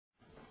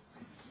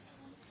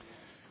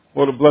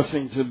What a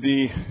blessing to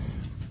be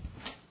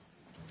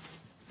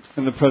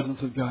in the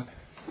presence of God.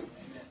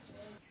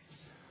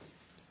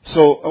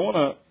 So I want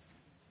to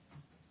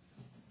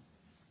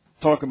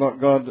talk about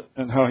God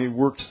and how He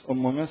works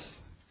among us.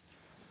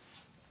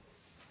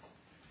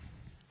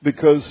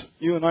 Because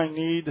you and I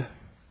need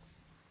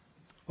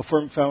a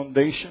firm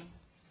foundation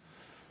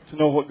to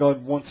know what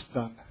God wants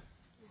done.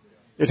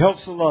 It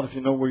helps a lot if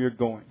you know where you're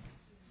going.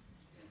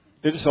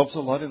 It just helps a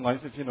lot in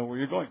life if you know where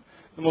you're going.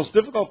 The most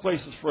difficult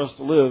places for us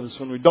to live is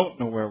when we don't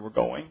know where we're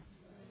going.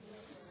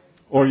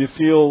 Or you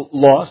feel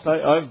lost.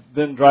 I've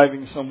been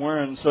driving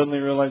somewhere and suddenly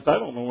realized I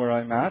don't know where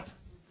I'm at.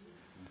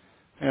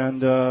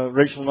 And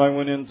Rachel and I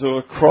went into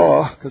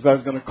Accra because I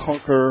was going to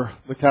conquer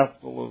the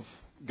capital of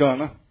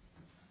Ghana.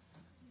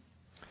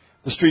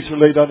 The streets are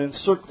laid out in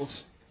circles.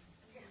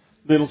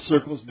 Little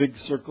circles, big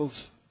circles,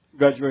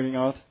 graduating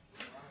out.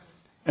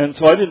 And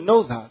so I didn't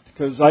know that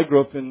because I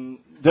grew up in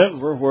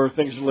Denver where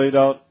things are laid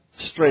out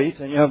straight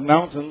and you have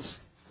mountains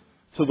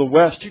to the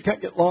west. You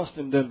can't get lost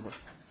in Denver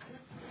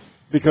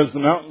because the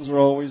mountains are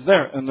always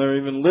there and they're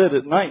even lit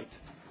at night.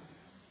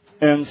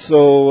 And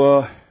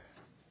so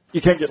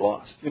you can't get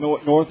lost. You know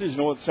what north is, you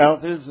know what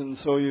south is, and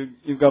so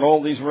you've got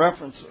all these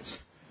references.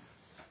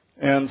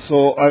 And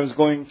so I was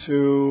going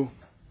to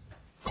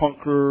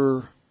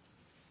conquer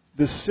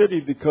this city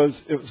because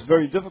it was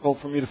very difficult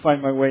for me to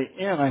find my way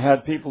in. I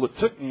had people that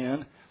took me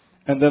in,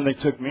 and then they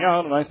took me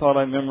out, and I thought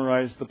I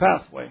memorized the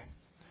pathway.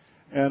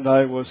 And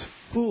I was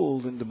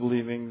fooled into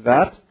believing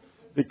that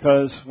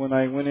because when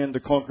I went in to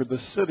conquer the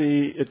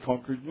city, it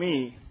conquered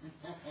me.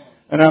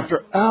 And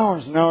after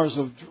hours and hours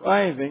of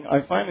driving,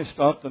 I finally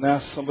stopped and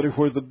asked somebody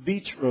where the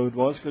beach road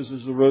was because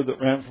there's a road that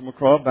ran from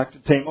Accra back to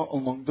Tama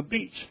along the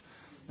beach.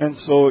 And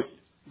so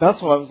that's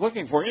what I was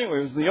looking for. Anyway,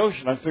 it was the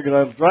ocean. I figured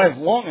I'll drive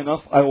long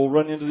enough, I will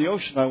run into the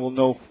ocean. I will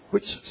know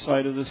which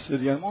side of the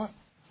city I'm on.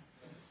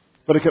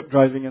 But I kept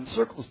driving in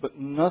circles, but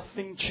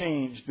nothing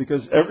changed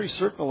because every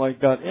circle I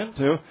got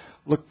into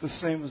looked the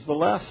same as the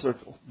last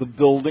circle. The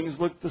buildings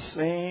looked the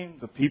same.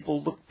 The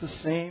people looked the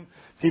same.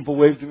 People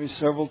waved to me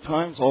several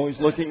times, always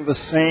looking the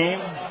same.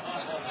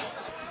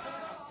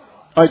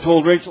 I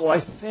told Rachel,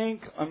 I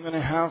think I'm going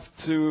to have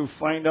to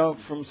find out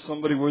from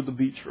somebody where the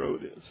beach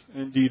road is.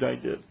 And indeed, I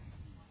did.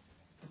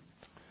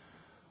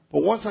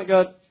 But once I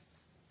got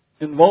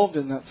involved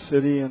in that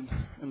city and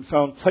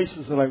found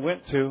places that I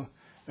went to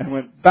and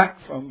went back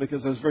from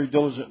because I was very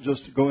diligent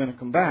just to go in and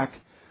come back,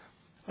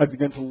 I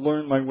began to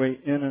learn my way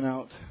in and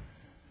out.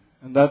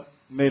 And that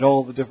made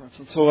all the difference.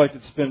 And so I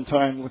could spend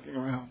time looking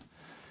around.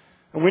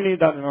 And we need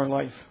that in our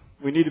life.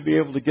 We need to be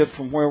able to get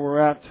from where we're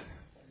at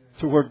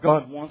to where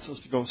God wants us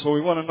to go. So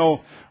we want to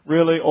know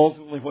really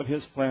ultimately what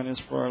His plan is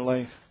for our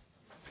life.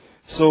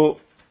 So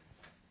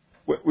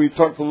we've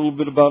talked a little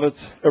bit about it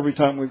every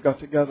time we've got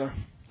together.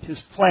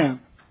 His plan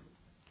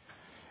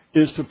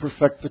is to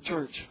perfect the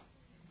church.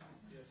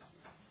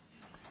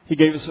 He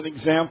gave us an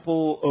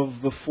example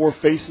of the 4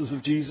 faces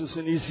of Jesus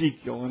in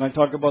Ezekiel. And I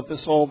talk about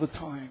this all the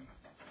time.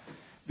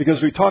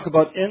 Because we talk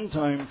about end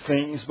time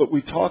things, but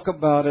we talk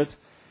about it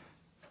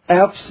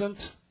absent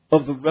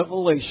of the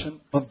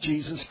revelation of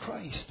Jesus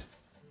Christ.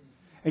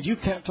 And you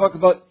can't talk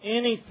about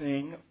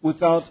anything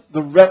without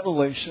the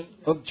revelation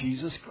of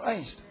Jesus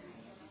Christ.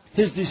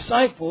 His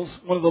disciples,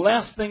 one of the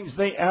last things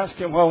they asked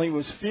Him while He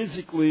was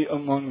physically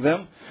among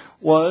them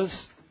was,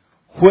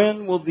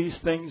 when will these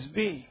things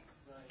be?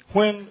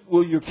 When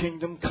will your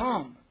kingdom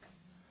come?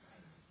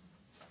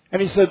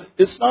 And He said,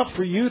 it's not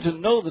for you to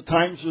know the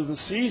times or the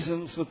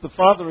seasons that the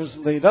Father has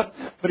laid up.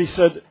 But He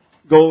said,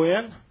 go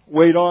in,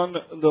 wait on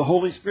the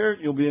Holy Spirit.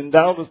 You'll be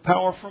endowed with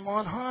power from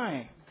on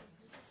high.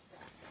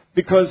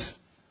 Because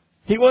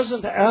He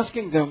wasn't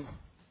asking them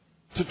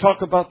to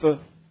talk about the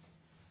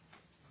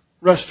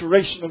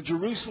restoration of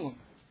Jerusalem.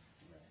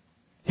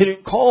 He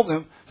didn't call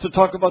them to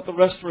talk about the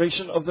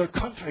restoration of their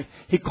country.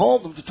 He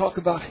called them to talk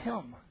about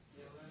Him.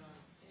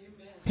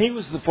 He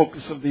was the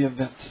focus of the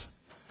events.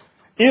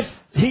 If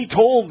He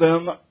told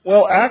them,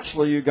 well,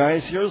 actually, you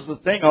guys, here's the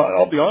thing.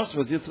 I'll be honest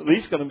with you. It's at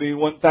least going to be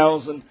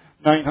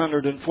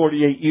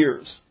 1,948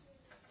 years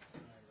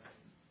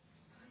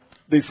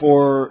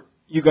before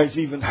you guys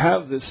even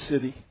have this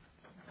city,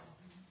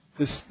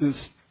 this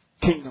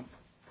kingdom.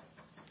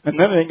 And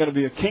then it ain't going to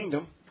be a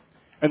kingdom.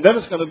 And then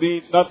it's going to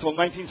be not till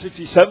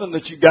 1967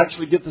 that you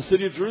actually get the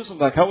city of Jerusalem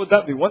back. How would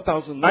that be?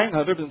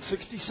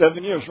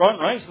 1,967 years. Ron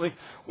Risley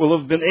will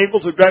have been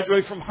able to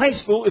graduate from high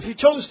school if he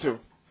chose to.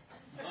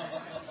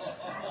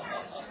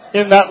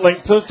 In that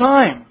length of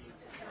time.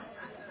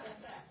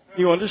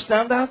 You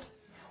understand that?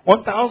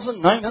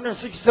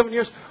 1,967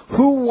 years.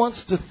 Who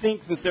wants to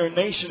think that their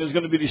nation is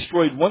going to be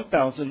destroyed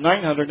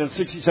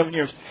 1,967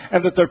 years?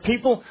 And that their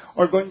people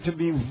are going to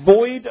be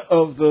void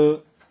of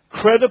the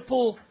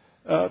credible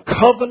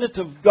covenant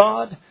of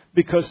God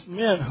because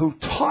men who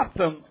taught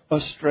them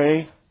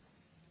astray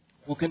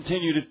will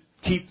continue to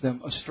keep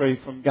them astray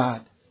from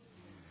God.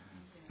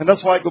 And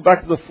that's why I go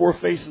back to the 4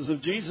 faces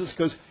of Jesus,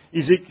 because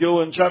Ezekiel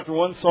in chapter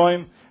 1 saw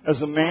Him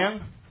as a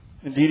man.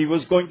 Indeed, He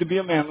was going to be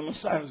a man. The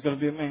Messiah was going to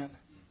be a man.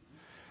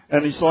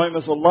 And he saw him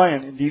as a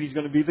lion. Indeed, he's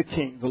going to be the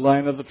king. The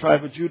Lion of the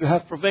tribe of Judah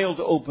hath prevailed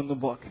to open the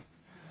book.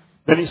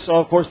 Then he saw,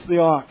 of course, the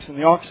ox. And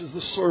the ox is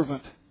the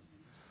servant.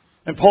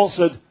 And Paul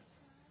said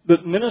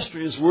that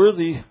ministry is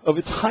worthy of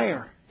its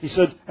hire. He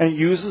said, and he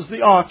uses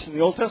the ox in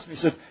the Old Testament.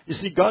 He said, you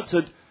see, God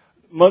said,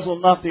 muzzle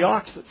not the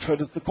ox that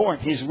treadeth the corn.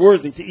 He's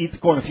worthy to eat the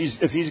corn.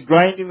 If he's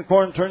grinding the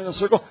corn, turning the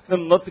circle,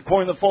 then let the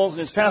corn that falls in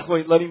his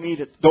pathway, let him eat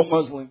it. Don't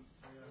muzzle him.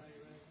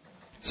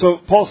 So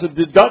Paul said,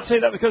 did God say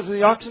that because of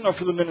the oxen or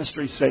for the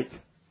ministry's sake?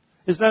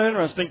 Isn't that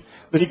interesting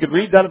that he could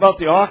read that about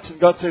the ox and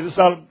God say this is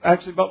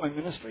actually about my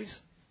ministries?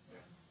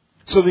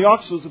 So the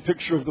ox was a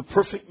picture of the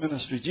perfect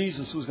ministry.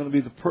 Jesus was going to be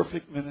the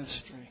perfect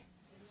ministry.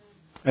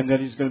 And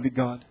then he's going to be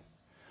God.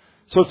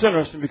 So it's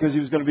interesting because he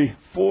was going to be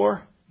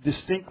 4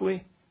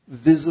 distinctly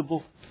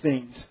visible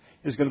things.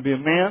 He's going to be a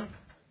man.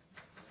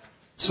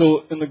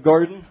 So in the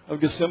Garden of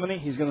Gethsemane,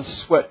 he's going to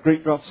sweat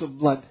great drops of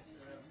blood.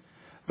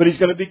 But he's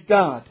going to be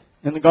God.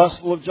 In the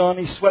Gospel of John,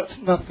 he sweats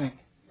nothing.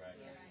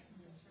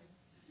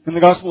 In the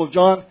Gospel of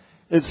John,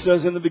 it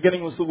says, in the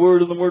beginning was the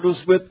Word, and the Word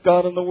was with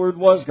God, and the Word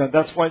was God.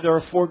 That's why there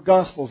are 4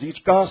 Gospels.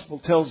 Each Gospel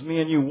tells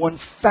me and you one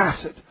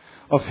facet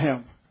of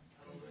Him.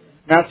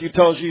 Matthew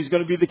tells you He's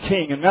going to be the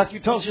King, and Matthew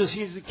tells you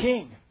He's the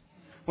King.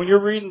 When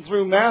you're reading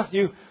through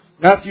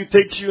Matthew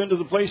takes you into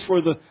the place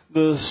where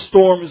the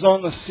storm is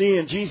on the sea,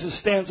 and Jesus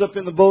stands up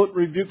in the boat,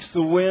 rebukes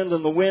the wind,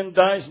 and the wind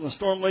dies, and the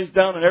storm lays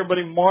down, and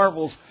everybody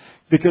marvels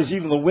because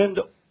even the wind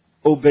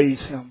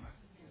obeys Him.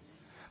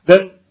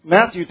 Then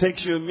Matthew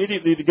takes you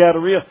immediately to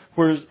Gadara,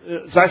 where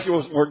it actually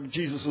wasn't where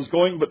Jesus was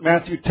going, but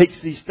Matthew takes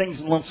these things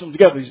and lumps them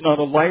together. He's not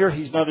a liar,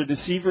 he's not a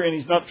deceiver, and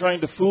he's not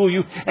trying to fool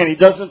you, and he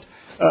doesn't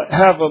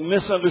have a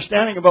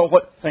misunderstanding about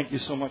what... Thank you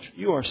so much.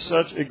 You are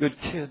such a good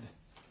kid.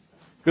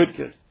 Good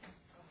kid.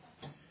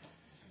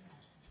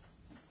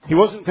 He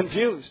wasn't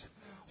confused.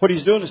 What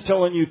he's doing is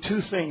telling you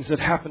 2 things that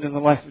happened in the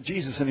life of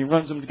Jesus, and he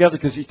runs them together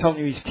because he's telling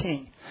you he's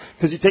king.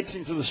 Because he takes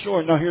him to the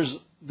shore, and now here's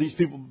these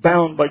people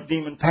bound by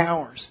demon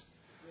powers.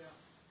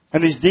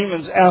 And these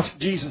demons ask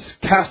Jesus,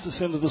 cast us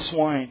into the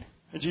swine.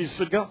 And Jesus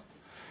said, go.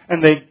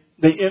 And they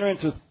enter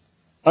into,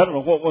 I don't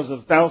know, what was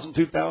it, 1,000,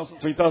 2,000,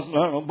 3,000, I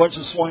don't know, a bunch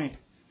of swine.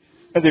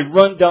 And they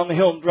run down the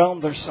hill and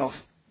drown themselves.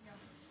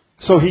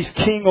 So he's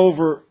king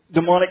over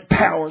demonic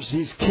powers.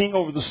 He's king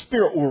over the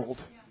spirit world.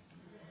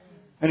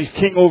 And he's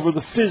king over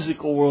the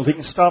physical world. He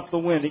can stop the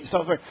wind. He can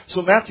stop the fire.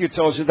 So Matthew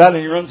tells you that,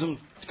 and he runs them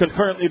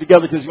concurrently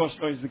together because he wants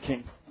to know he's the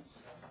king.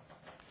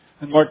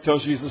 And Mark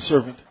tells you he's the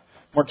servant.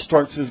 Mark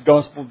starts his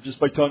gospel just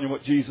by telling you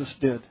what Jesus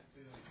did.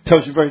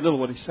 Tells you very little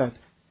what he said.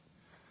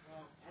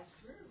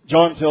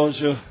 John tells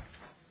you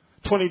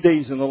 20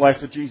 days in the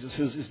life of Jesus.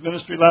 His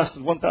ministry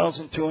lasted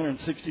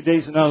 1,260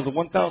 days, and out of the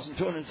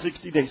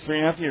 1,260 days,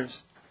 3.5 years,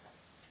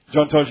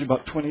 John tells you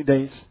about 20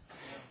 days.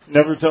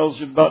 Never tells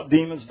you about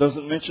demons,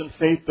 doesn't mention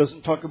faith,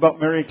 doesn't talk about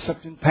Mary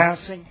except in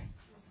passing.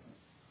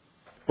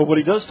 But what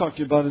he does talk to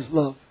you about is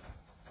love.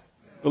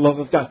 The love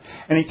of God.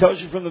 And he tells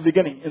you from the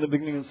beginning, in the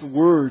beginning is the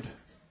Word.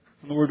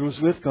 And the Word was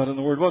with God, and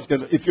the Word was God.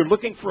 If you're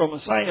looking for a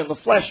Messiah in the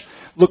flesh,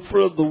 look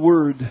for the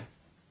Word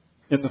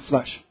in the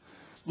flesh.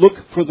 Look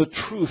for the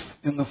truth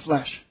in the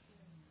flesh.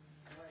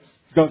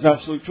 God's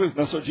absolute truth.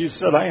 That's what Jesus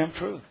said, I am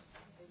truth.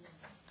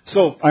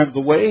 So, I am the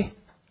way,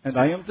 and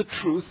I am the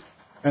truth,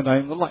 and I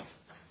am the life.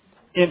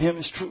 In Him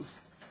is truth.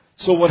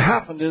 So what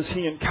happened is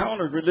he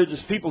encountered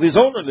religious people, his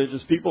own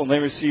religious people, and they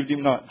received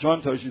Him not.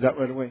 John tells you that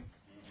right away.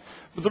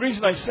 But the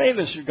reason I say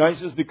this, you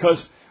guys, is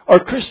because our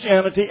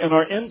Christianity and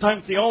our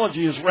end-time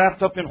theology is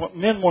wrapped up in what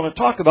men want to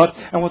talk about,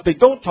 and what they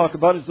don't talk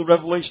about is the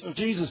revelation of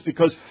Jesus,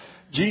 because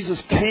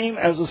Jesus came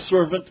as a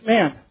servant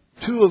man.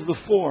 2 of the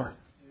 4.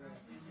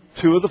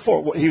 2 of the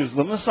 4. He was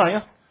the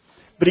Messiah,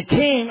 but He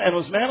came and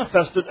was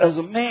manifested as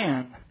a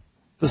man,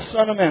 the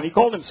Son of Man. He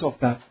called Himself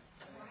that.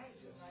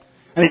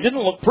 And He didn't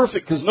look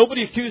perfect because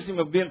nobody accused Him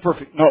of being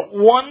perfect. Not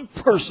one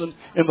person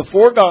in the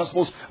 4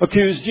 Gospels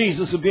accused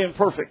Jesus of being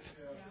perfect.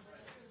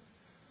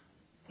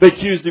 They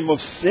accused Him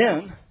of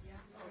sin.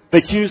 They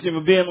accused Him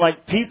of being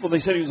like people. They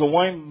said He was a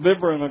wine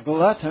bibber and a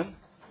glutton.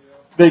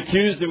 They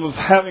accused Him of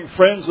having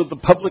friends with the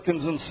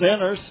publicans and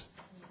sinners.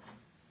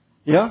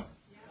 Yeah?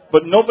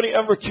 But nobody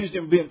ever accused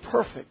Him of being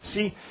perfect.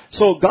 See,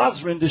 so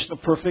God's rendition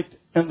of perfect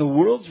and the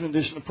world's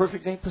rendition of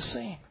perfect ain't the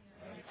same.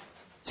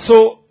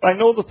 So I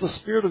know that the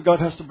Spirit of God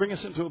has to bring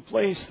us into a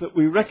place that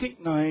we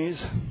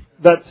recognize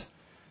that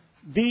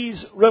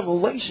these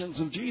revelations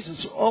of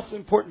Jesus are awfully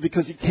important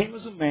because He came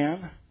as a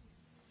man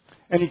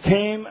and He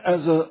came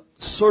as a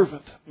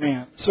servant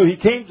man. So He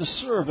came to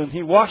serve and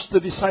He washed the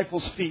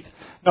disciples' feet.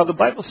 Now the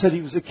Bible said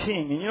He was a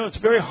king. And you know, it's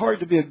very hard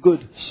to be a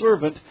good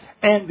servant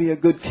and be a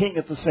good king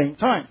at the same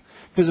time.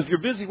 Because if you're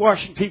busy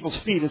washing people's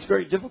feet, it's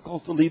very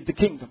difficult to lead the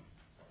kingdom.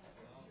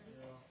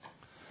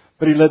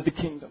 But He led the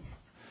kingdom.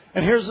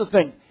 And here's the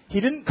thing.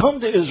 He didn't come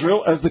to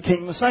Israel as the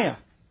King Messiah.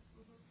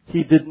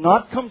 He did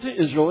not come to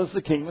Israel as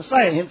the King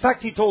Messiah. In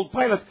fact, He told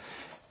Pilate,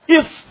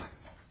 if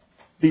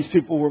these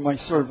people were my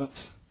servants,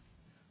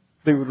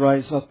 they would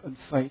rise up and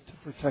fight to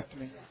protect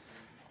me.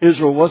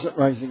 Israel wasn't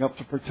rising up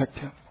to protect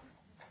Him.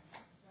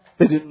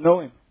 They didn't know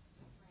Him.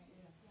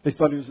 They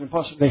thought he was an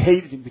impostor. They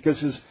hated him because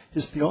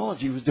his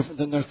theology was different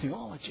than their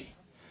theology.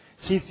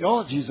 See,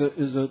 theology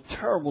is a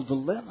terrible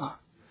dilemma.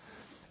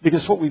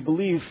 Because what we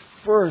believe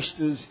first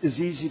is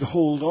easy to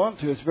hold on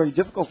to. It's very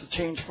difficult to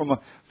change from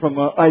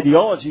an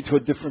ideology to a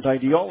different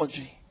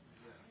ideology.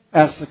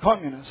 Ask the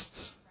communists.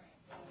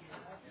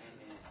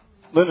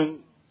 Lenin,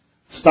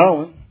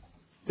 Stalin,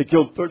 they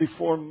killed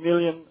 34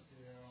 million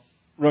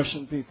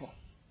Russian people.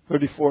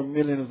 34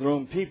 million of their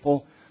own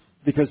people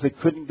because they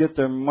couldn't get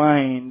their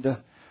mind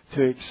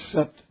to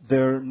accept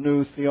their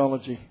new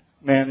theology.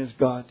 Man is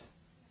God.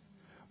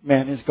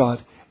 Man is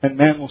God. And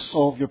man will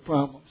solve your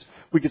problems.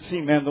 We could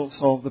see man don't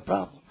solve the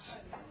problems.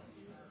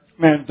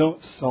 Man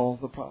don't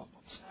solve the problems.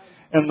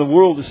 And the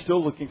world is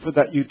still looking for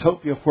that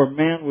utopia where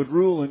man would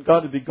rule and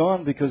God would be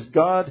gone, because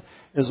God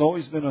has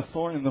always been a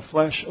thorn in the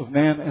flesh of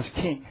man as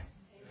king.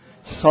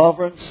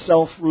 Sovereign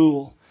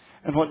self-rule.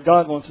 And what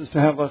God wants is to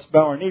have us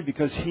bow our knee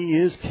because He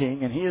is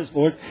King and He is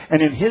Lord.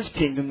 And in His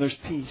kingdom there's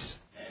peace.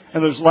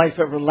 And there's life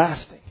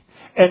everlasting.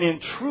 And in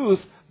truth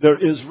there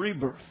is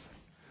rebirth.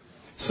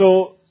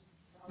 So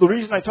the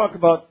reason I talk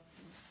about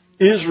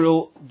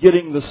Israel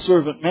getting the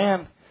servant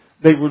man,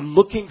 they were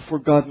looking for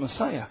God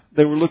Messiah.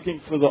 They were looking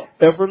for the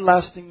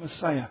everlasting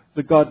Messiah,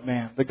 the God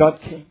man, the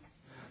God King.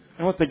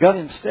 And what they got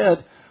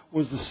instead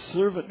was the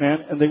servant man,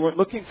 and they weren't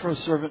looking for a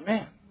servant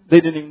man.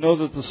 They didn't even know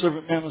that the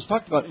servant man was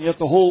talked about. And yet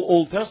the whole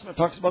Old Testament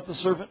talks about the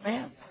servant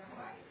man.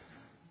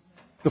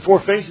 The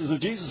four faces of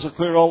Jesus are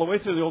clear all the way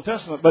through the Old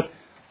Testament. But,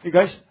 you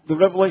guys, the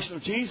revelation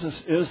of Jesus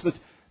is that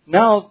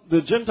now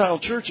the Gentile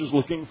church is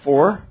looking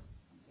for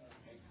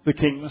the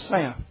King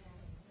Messiah.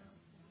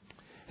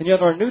 And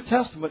yet our New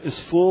Testament is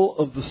full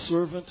of the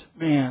servant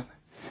man.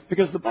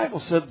 Because the Bible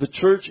said the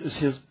church is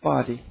His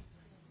body.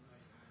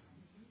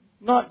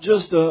 Not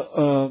just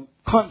a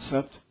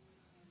concept,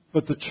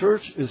 but the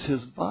church is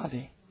His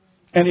body.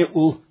 And it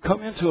will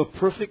come into a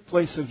perfect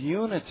place of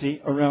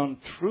unity around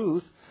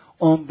truth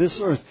on this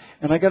earth.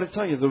 And I got to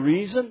tell you, the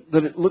reason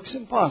that it looks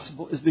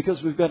impossible is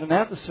because we've got an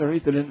adversary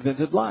that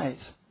invented lies.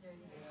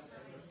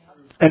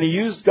 And he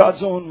used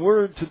God's own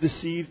word to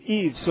deceive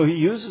Eve. So he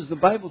uses the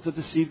Bible to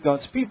deceive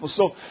God's people.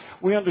 So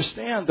we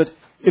understand that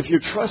if you're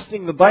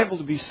trusting the Bible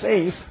to be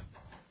safe,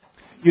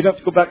 you'd have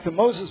to go back to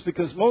Moses,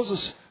 because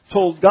Moses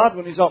told God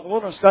when he's out in the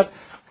wilderness, God,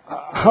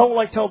 how will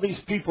I tell these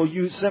people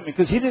you sent me?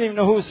 Because he didn't even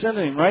know who was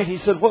sending him, right? He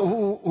said,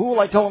 who will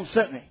I tell them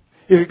sent me?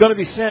 If you're going to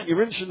be sent, you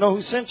really should know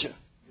who sent you.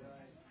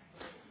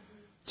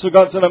 So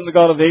God said, I'm the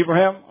God of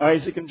Abraham,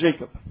 Isaac, and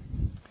Jacob.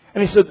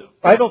 And he said,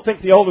 I don't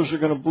think the elders are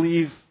going to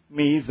believe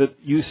me that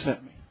you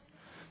sent me.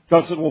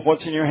 God said, well,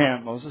 what's in your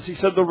hand, Moses? He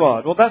said, the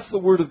rod. Well, that's the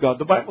word of God.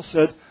 The Bible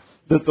said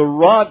that the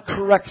rod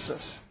corrects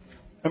us.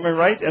 Am I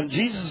right? And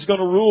Jesus is going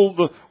to rule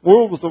the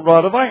world with a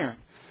rod of iron.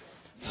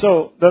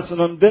 So that's an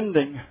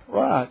unbending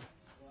rod.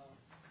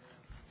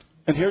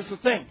 And here's the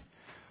thing.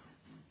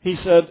 He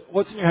said,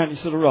 what's in your hand? He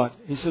said, a rod.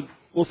 He said,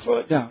 well, throw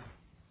it down.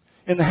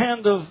 In the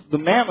hand of the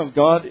man of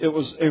God, it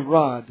was a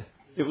rod.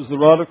 It was the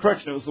rod of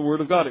correction. It was the word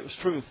of God. It was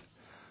truth.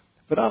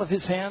 But out of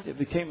his hand, it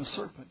became a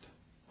serpent.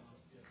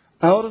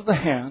 Out of the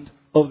hand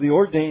of the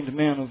ordained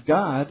man of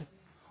God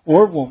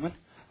or woman,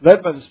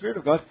 led by the Spirit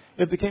of God,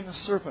 it became a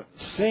serpent.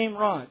 Same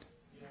rod.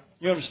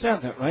 You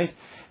understand that, right?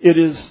 It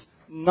is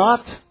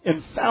not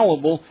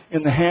infallible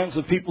in the hands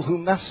of people who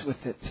mess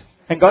with it.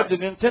 And God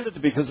didn't intend it to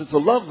be, because it's a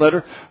love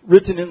letter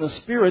written in the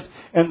Spirit,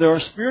 and there are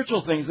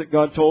spiritual things that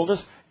God told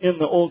us in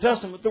the Old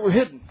Testament that were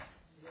hidden.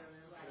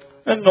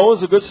 And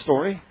Noah's a good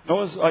story.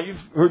 Noah's,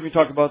 you've heard me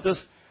talk about this,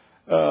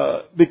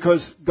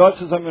 because God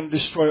says, I'm going to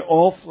destroy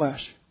all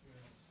flesh.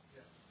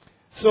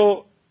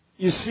 So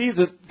you see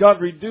that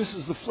God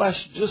reduces the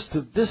flesh just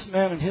to this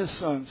man and his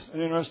sons.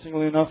 And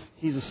interestingly enough,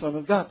 he's a son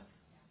of God.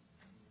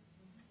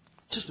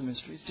 Just a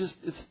mystery.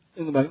 It's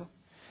in the Bible.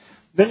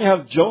 Then you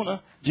have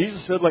Jonah.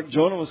 Jesus said, like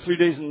Jonah was 3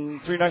 days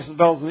and 3 nights in the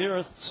bowels of the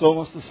earth, so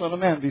must the Son of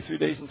Man be 3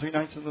 days and 3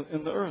 nights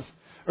in the earth.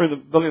 Or in the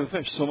belly of the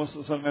fish, so must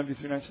the Son of Man be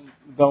 3 nights in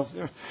the bowels of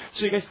the earth.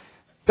 So you guys,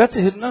 that's a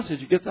hidden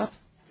message. You get that?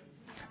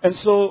 And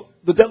so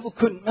the devil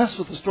couldn't mess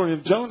with the story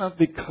of Jonah,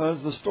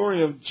 because the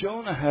story of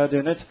Jonah had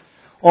in it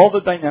all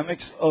the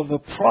dynamics of a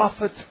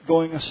prophet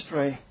going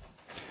astray.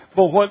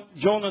 But what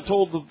Jonah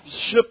told the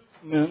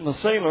shipmen, the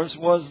sailors,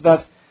 was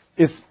that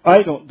if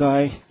I don't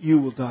die, you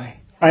will die.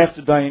 I have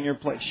to die in your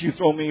place. You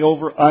throw me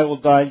over, I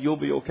will die, you'll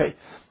be okay.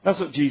 That's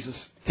what Jesus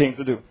came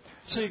to do.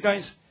 So you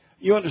guys,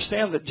 you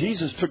understand that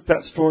Jesus took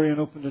that story and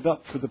opened it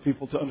up for the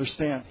people to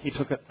understand. He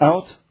took it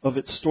out of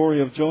its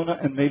story of Jonah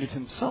and made it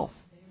himself.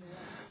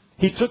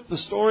 He took the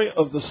story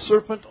of the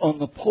serpent on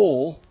the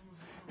pole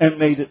and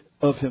made it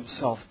of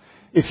himself.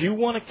 If you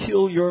want to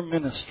kill your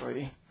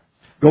ministry,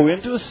 go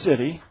into a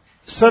city,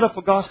 set up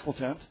a gospel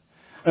tent,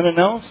 and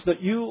announce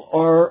that you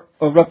are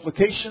a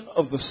replication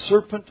of the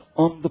serpent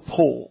on the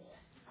pole.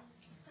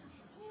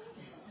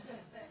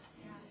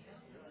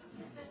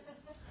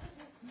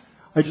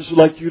 I just would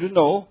like you to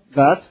know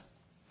that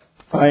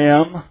I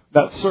am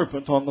that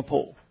serpent on the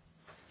pole.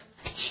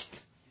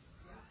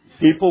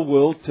 People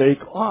will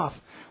take off.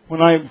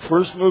 When I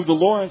first moved to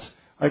Lawrence,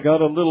 I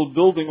got a little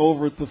building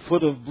over at the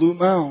foot of Blue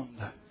Mound.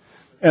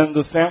 And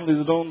the family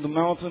that owned the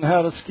mountain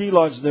had a ski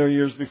lodge there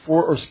years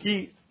before, or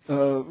ski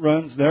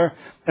runs there,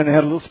 and they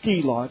had a little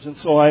ski lodge. And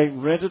so I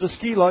rented a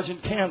ski lodge in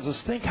Kansas.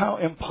 Think how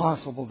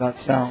impossible that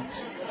sounds.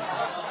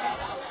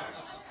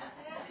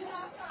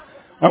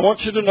 I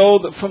want you to know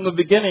that from the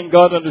beginning,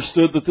 God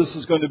understood that this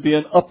was going to be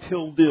an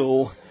uphill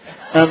deal,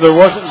 and there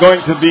wasn't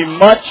going to be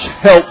much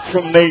help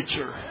from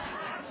nature.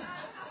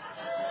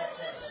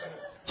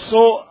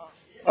 So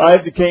I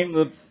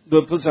became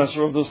the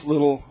possessor of this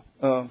little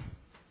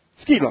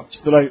ski lodge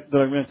that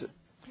I rented.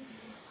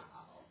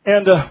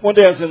 And one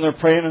day I was in there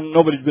praying, and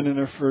nobody had been in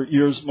there for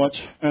years much.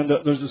 And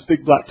there's this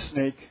big black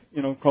snake,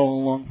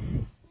 crawling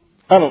along.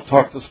 I don't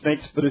talk to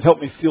snakes, but it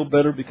helped me feel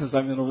better because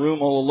I'm in a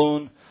room all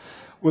alone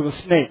with a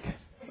snake,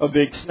 a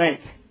big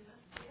snake.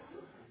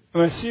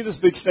 And I see this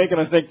big snake,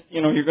 and I think,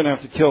 you're going to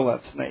have to kill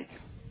that snake.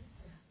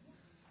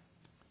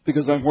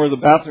 Because I'm where the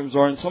bathrooms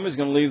are, and somebody's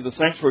going to leave the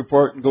sanctuary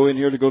part and go in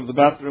here to go to the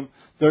bathroom.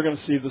 They're going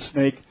to see the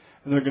snake,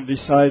 and they're going to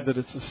decide that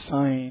it's a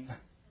sign.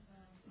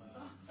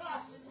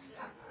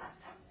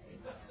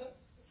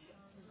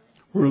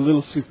 We're a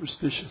little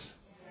superstitious.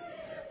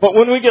 But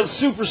when we get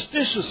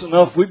superstitious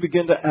enough, we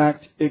begin to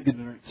act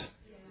ignorant.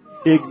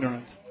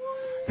 Ignorant.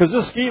 Because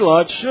this ski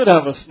lodge should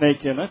have a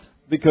snake in it,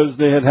 because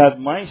they had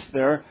mice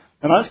there.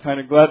 And I was kind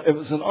of glad it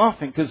was an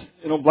offing, because,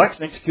 black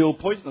snakes kill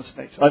poisonous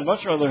snakes. I'd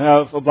much rather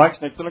have a black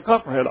snake than a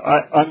copperhead.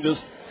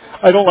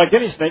 I don't like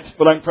any snakes,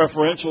 but I'm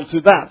preferential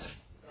to that.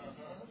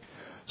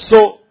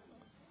 So,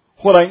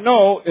 what I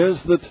know is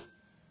that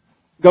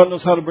God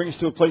knows how to bring us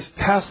to a place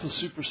past the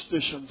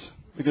superstitions.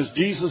 Because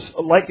Jesus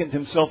likened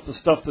himself to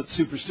stuff that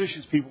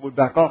superstitious people would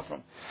back off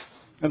from.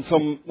 And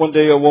one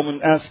day a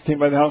woman came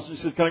by the house and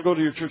she said, "Can I go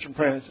to your church and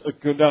pray?" I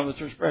said, "Go down to the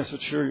church and pray." I said,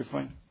 "Sure, you're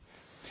fine."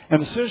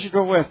 And as soon as she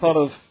drove away, I thought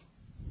of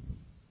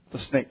the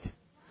snake.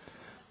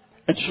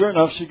 And sure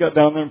enough, she got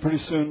down there and pretty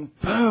soon,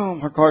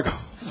 boom, her car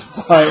goes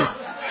by,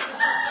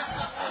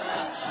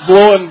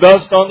 blowing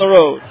dust on the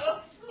road.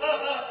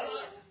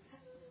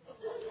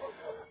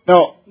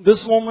 Now,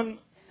 this woman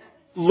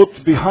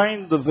looked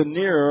behind the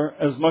veneer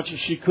as much as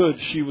she could.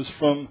 She was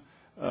from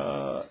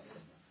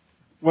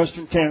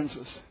western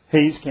Kansas,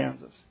 Hays,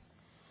 Kansas.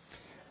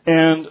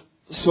 And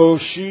so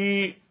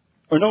she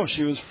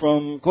was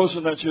from, closer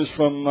than that, she was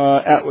from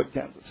Atwood,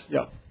 Kansas.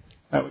 Yeah,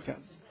 Atwood,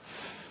 Kansas.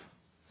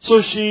 So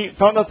she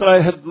found out that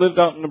I had lived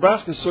out in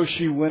Nebraska, so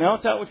she went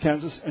out to Atwood,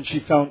 Kansas, and she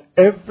found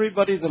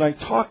everybody that I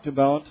talked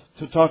about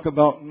to talk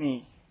about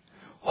me,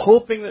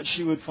 hoping that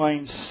she would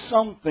find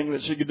something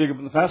that she could dig up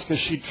in the past,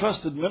 because she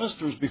trusted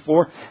ministers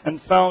before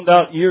and found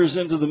out years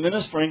into the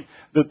ministering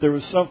that there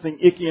was something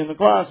icky in the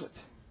closet.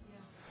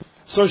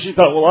 So she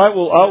thought, well, I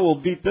will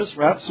beat this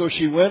rap. So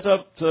she went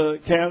up to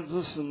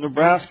Kansas and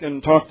Nebraska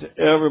and talked to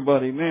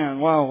everybody. Man,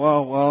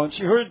 wow. And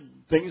she heard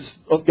things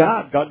of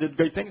God. God did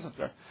great things up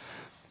there.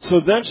 So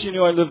then she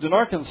knew I lived in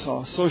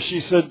Arkansas. So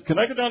she said, "Can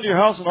I go down to your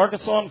house in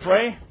Arkansas and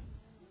pray?"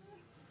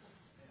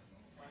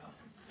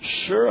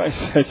 Sure, I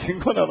said, "You can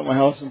go down to my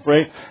house and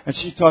pray." And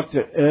she talked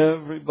to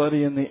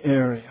everybody in the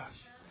area.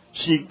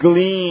 She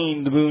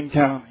gleaned Boone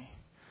County.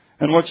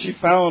 And what she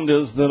found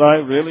is that I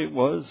really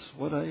was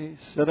what I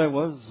said I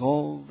was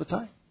all the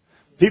time.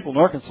 People in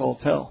Arkansas will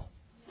tell.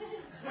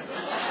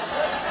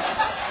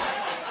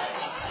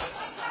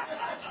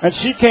 And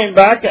she came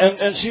back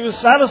and she was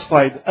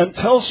satisfied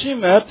until she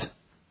met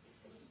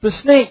the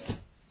snake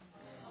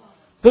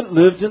that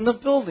lived in the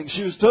building.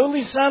 She was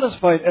totally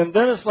satisfied. And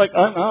then it's like,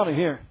 I'm out of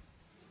here.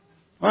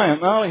 I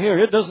am out of here.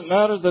 It doesn't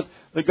matter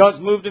that God's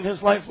moved in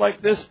his life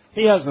like this.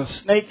 He has a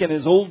snake in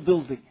his old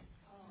building.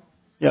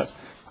 Yes.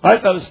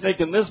 I've had a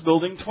snake in this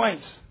building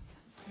twice.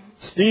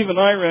 Steve and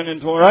I ran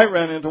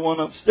into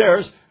one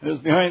upstairs, and it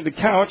was behind the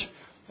couch.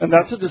 And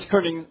that's a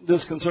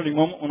disconcerting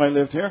moment when I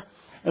lived here.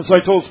 And so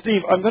I told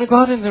Steve, "I'm going to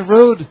go out in the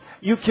road.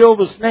 You kill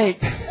the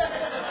snake."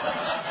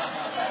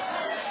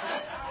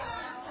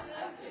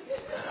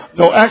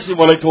 No, actually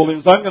what I told him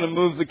is, "I'm going to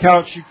move the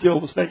couch. You kill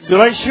the snake."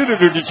 Did I shoot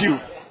it or did you?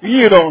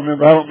 You don't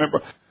remember. I don't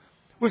remember.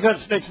 We've had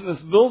snakes in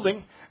this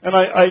building, and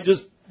I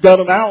just got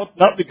them out,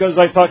 not because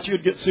I thought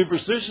you'd get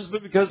superstitious,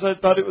 but because I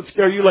thought it would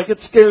scare you like it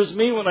scares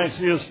me when I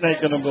see a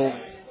snake in a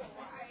building.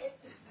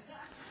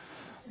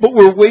 But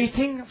we're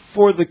waiting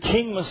for the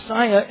King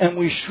Messiah, and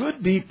we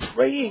should be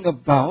praying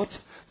about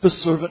the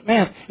servant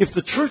man. If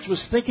the church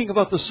was thinking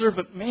about the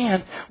servant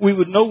man, we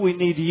would know we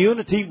need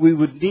unity, we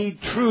would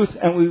need truth,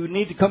 and we would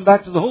need to come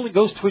back to the Holy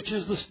Ghost, which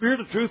is the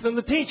Spirit of truth and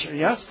the teacher,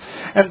 yes?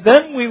 And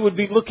then we would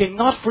be looking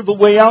not for the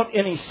way out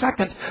any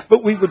second,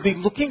 but we would be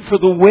looking for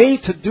the way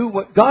to do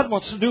what God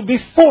wants to do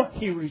before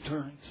He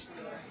returns.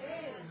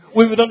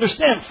 We would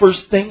understand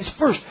first things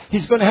first.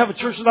 He's going to have a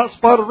church without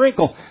spot or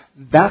wrinkle.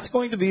 That's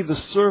going to be the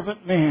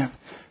servant man.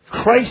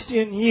 Christ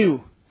in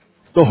you,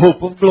 the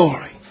hope of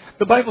glory.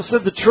 The Bible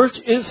said the church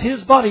is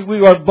His body.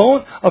 We are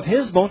bone of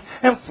His bone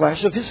and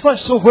flesh of His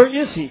flesh. So where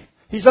is He?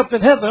 He's up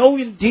in heaven. Oh,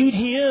 indeed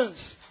He is.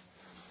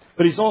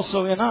 But He's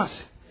also in us.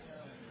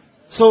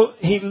 So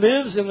He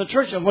lives in the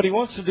church. And what He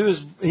wants to do is,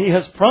 He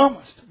has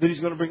promised that He's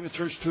going to bring the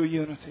church to a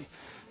unity.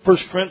 1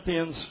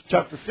 Corinthians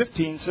chapter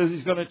 15 says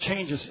He's going to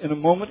change us in a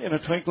moment, in a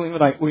twinkling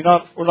of an eye. We're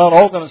not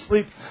all going to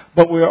sleep,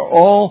 but we are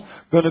all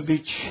going to be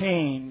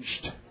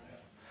changed.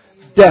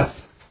 Death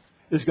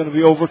is going to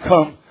be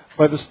overcome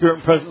by the Spirit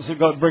and presence of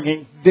God,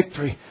 bringing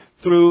victory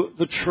through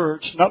the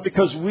church. Not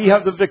because we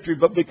have the victory,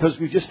 but because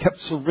we just kept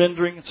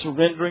surrendering and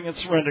surrendering and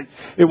surrendering.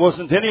 It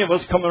wasn't any of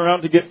us coming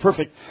around to get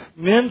perfect.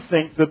 Men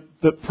think that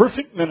the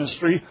perfect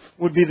ministry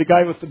would be the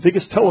guy with the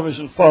biggest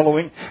television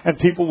following and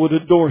people would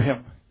adore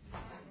him.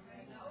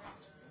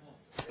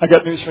 I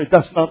got news for you.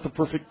 That's not the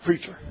perfect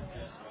preacher.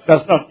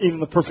 That's not even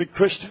the perfect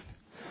Christian.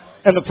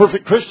 And the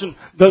perfect Christian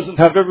doesn't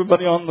have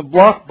everybody on the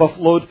block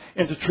buffaloed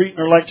into treating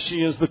her like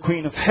she is the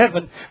queen of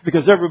heaven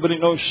because everybody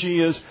knows she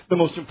is the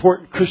most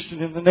important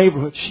Christian in the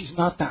neighborhood. She's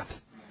not that.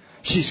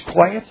 She's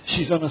quiet,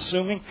 she's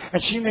unassuming,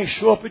 and she may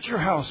show up at your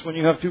house when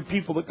you have two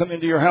people that come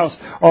into your house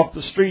off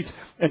the streets,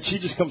 and she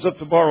just comes up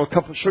to borrow a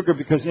cup of sugar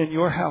because in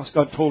your house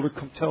God told her,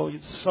 come tell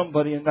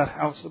somebody in that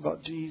house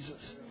about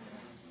Jesus.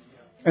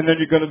 And then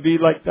you're going to be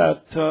like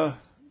that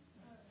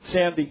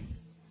Sandy,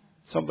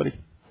 somebody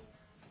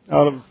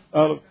out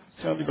of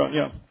Sandy Brown,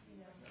 yeah,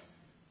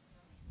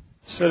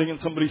 sitting in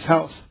somebody's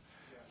house,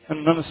 and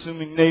an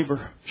unassuming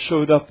neighbor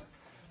showed up,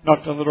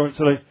 knocked on the door, and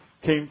said,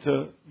 I came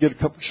to get a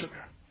cup of sugar.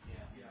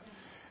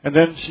 And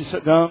then she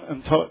sat down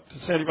and talked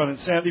to Sandy Brown. And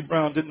Sandy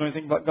Brown didn't know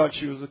anything about God.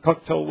 She was a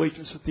cocktail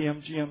waitress at the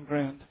MGM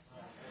Grand.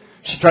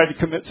 She tried to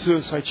commit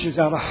suicide. She was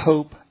out of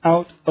hope,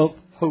 out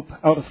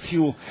of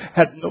fuel.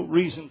 Had no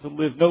reason to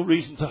live, no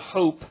reason to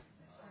hope.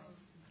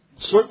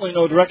 Certainly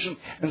no direction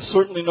and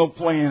certainly no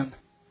plan.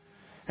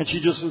 And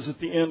she just was at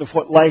the end of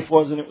what life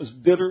was, and it was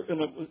bitter,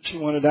 and she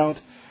wanted out.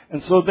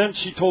 And so then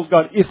she told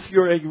God, if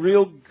you're a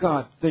real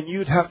God, then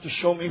you'd have to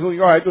show me who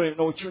you are. I don't even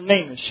know what your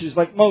name is. She's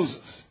like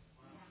Moses.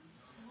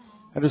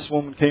 And this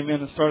woman came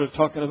in and started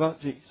talking about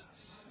Jesus.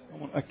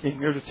 I came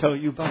here to tell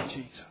you about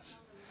Jesus.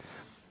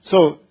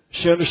 So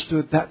she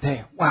understood that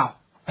day, wow,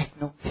 I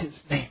know His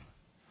name.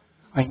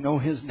 I know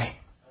His name.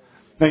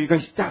 Now, you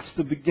guys, that's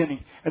the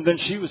beginning. And then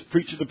she was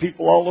preaching to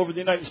people all over the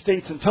United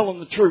States and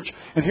telling the church.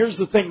 And here's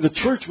the thing. The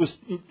church was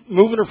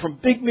moving her from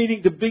big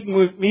meeting to big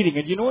meeting.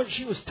 And you know what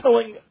she was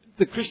telling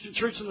the Christian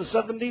church in the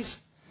 70s?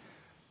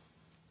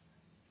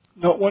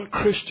 Not one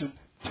Christian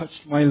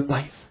touched my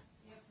life.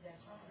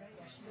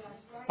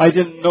 I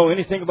didn't know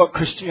anything about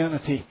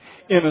Christianity.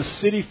 In a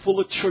city full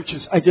of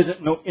churches, I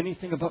didn't know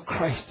anything about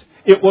Christ.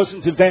 It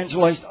wasn't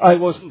evangelized. I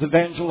wasn't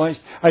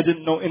evangelized. I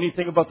didn't know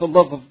anything about the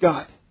love of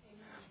God.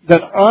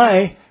 Then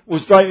I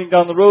was driving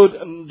down the road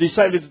and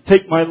decided to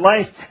take my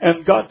life,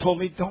 and God told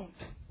me, don't.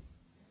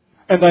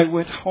 And I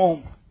went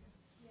home.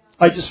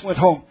 I just went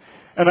home.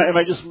 And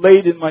I just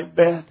laid in my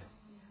bed.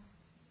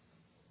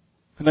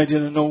 And I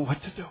didn't know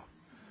what to do.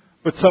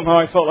 But somehow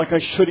I felt like I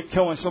shouldn't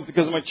kill myself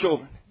because of my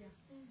children.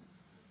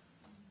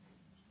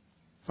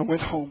 I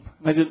went home,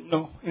 and I didn't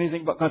know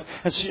anything about God.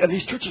 And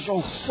these churches are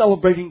all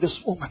celebrating this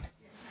woman.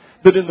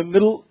 That in the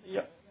middle...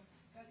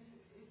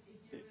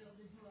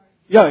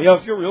 Yeah,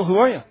 if you're real, who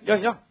are you?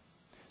 Yeah.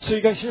 So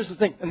you guys, here's the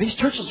thing. And these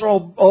churches are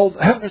all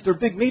having their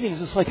big meetings.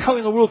 It's like, how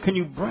in the world can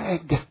you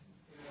brag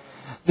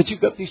that you've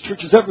got these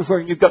churches everywhere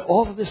and you've got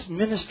all of this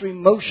ministry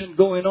motion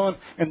going on,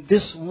 and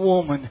this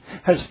woman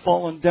has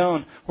fallen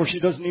down where she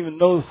doesn't even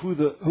know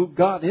who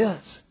God is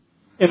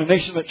in a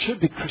nation that should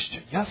be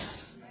Christian.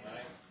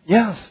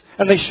 Yes.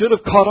 And they should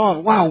have caught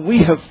on. Wow,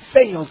 we have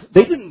failed.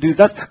 They didn't do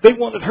that. They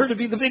wanted her to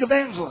be the big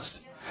evangelist.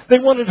 They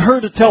wanted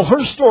her to tell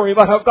her story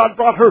about how God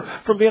brought her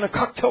from being a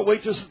cocktail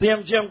waitress at the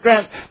MGM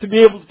Grand to be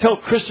able to tell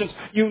Christians,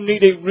 you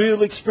need a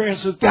real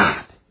experience with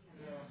God.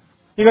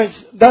 You guys,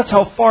 that's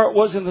how far it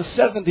was in the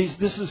 70s.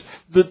 This is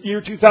the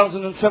year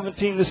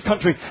 2017. This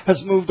country has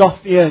moved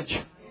off the edge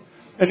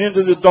and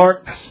into the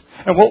darkness.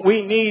 And what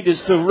we need is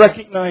to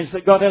recognize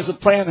that God has a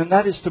plan, and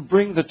that is to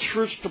bring the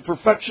church to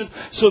perfection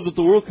so that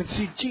the world can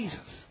see Jesus.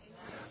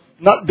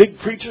 Not big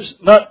preachers,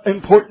 not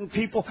important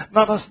people,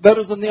 not us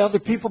better than the other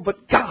people,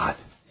 but God.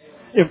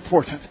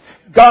 Important.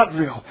 God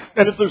real.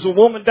 And if there's a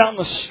woman down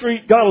the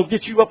street, God will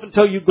get you up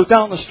until you go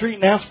down the street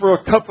and ask for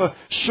a cup of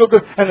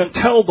sugar and then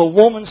tell the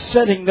woman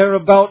sitting there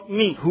about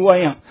me, who I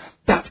am.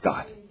 That's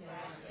God.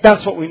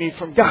 That's what we need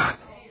from God.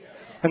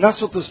 And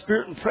that's what the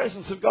Spirit and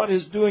presence of God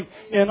is doing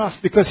in us,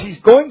 because He's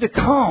going to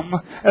come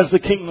as the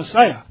King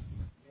Messiah.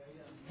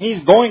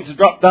 He's going to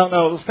drop down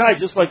out of the sky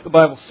just like the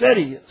Bible said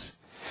He is.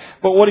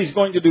 But what He's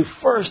going to do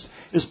first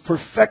is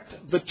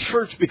perfect the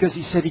church, because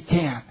He said He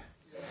can.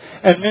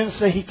 And men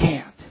say He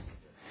can't.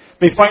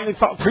 They finally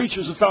found,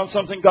 preachers have found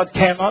something God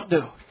cannot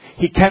do.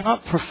 He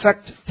cannot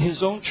perfect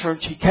His own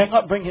church. He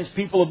cannot bring His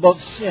people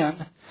above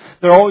sin.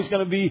 They're always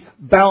going to be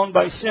bound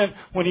by sin.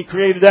 When He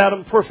created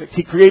Adam perfect,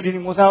 He created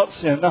him without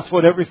sin. That's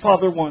what every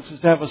father wants,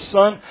 is to have a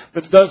son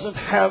that doesn't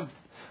have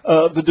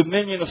the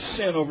dominion of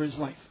sin over his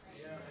life.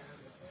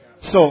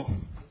 So,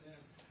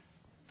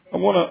 I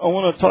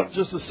want to talk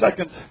just a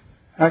second.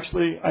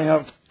 Actually, I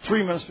have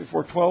 3 minutes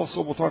before 12,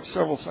 so we'll talk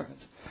several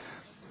seconds.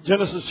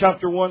 Genesis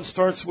chapter 1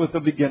 starts with the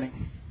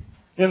beginning.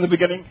 In the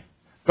beginning,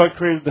 God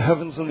created the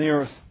heavens and the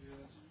earth.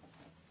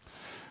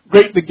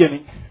 Great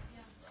beginning.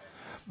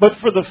 But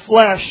for the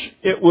flesh,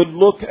 it would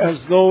look as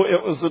though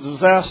it was a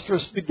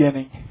disastrous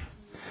beginning.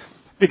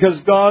 Because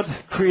God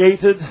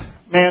created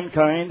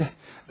mankind,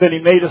 then He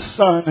made a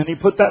son, and He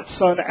put that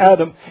son,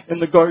 Adam, in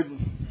the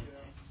garden.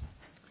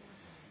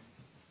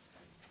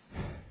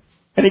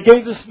 And He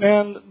gave this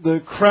man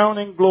the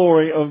crowning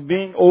glory of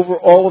being over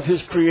all of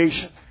His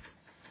creation.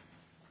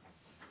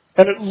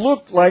 And it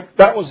looked like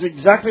that was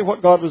exactly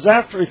what God was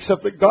after,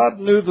 except that God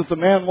knew that the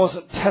man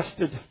wasn't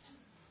tested.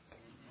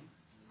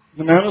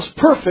 The man was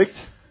perfect,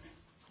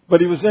 but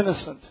he was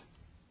innocent.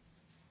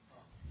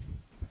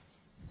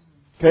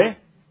 Okay?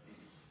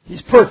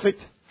 He's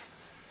perfect,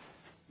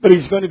 but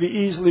he's going to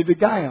be easily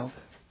beguiled.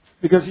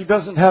 Because he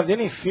doesn't have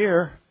any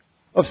fear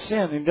of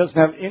sin. He doesn't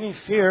have any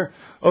fear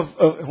of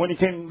when he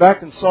came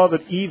back and saw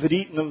that Eve had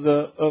eaten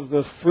of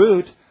the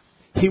fruit,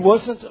 he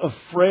wasn't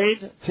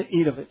afraid to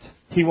eat of it.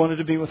 He wanted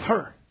to be with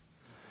her.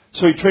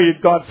 So he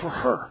traded God for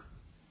her.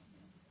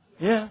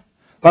 Yeah.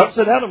 The Bible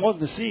said Adam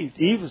wasn't deceived.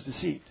 Eve was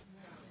deceived.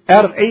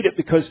 Adam ate it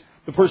because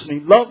the person he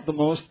loved the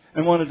most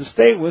and wanted to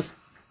stay with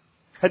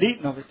had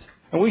eaten of it.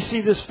 And we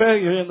see this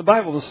failure in the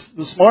Bible.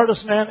 The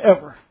smartest man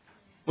ever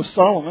was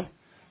Solomon.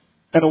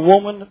 And a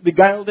woman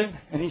beguiled him,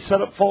 and he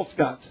set up false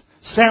gods.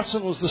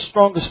 Samson was the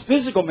strongest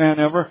physical man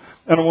ever,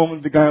 and a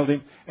woman beguiled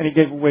him, and he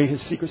gave away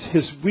his secrets.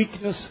 His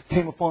weakness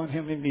came upon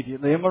him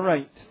immediately. Am I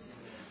right?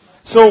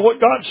 So what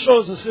God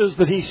shows us is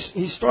that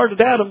He started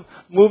Adam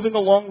moving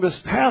along this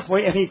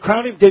pathway, and He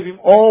crowned him, gave him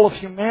all of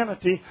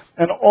humanity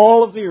and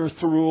all of the earth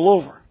to rule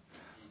over.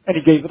 And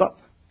He gave it up.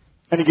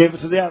 And He gave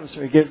it to the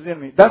adversary. He gave it to the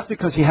enemy. That's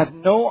because He had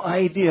no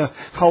idea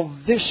how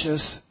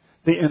vicious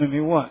the enemy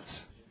was.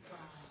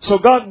 So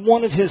God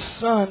wanted His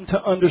Son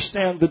to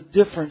understand the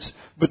difference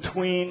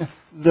between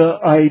the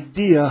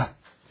idea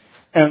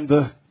and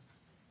the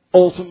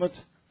ultimate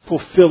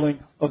fulfilling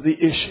of the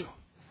issue.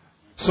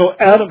 So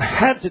Adam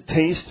had to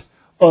taste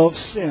of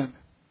sin,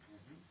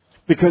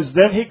 because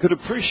then he could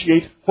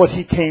appreciate what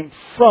he came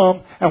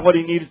from and what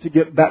he needed to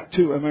get back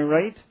to. Am I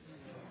right?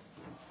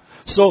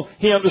 So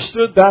he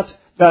understood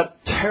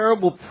that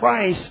terrible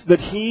price that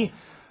he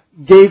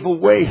gave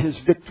away his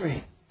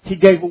victory. He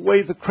gave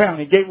away the crown.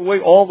 He gave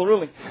away all the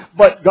ruling.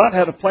 But God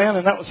had a plan,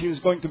 and that was He was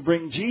going to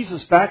bring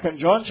Jesus back. And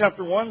John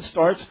chapter 1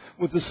 starts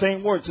with the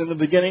same words. In the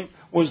beginning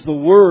was the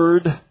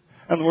Word,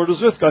 and the Word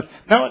was with God.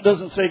 Now it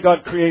doesn't say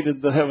God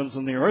created the heavens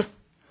and the earth,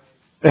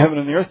 the heaven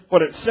and the earth.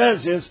 What it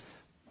says is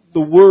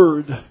the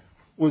Word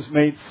was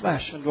made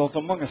flesh and dwelt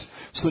among us.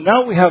 So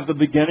now we have the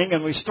beginning,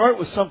 and we start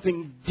with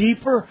something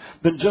deeper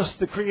than just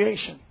the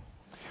creation.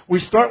 We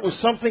start with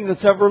something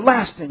that's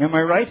everlasting. Am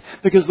I right?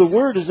 Because the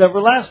Word is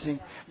everlasting.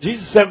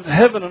 Jesus said,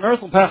 heaven and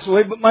earth will pass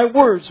away, but my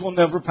words will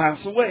never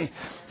pass away.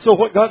 So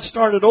what God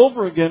started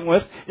over again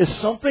with is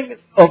something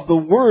of the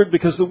Word,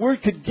 because the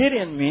Word could get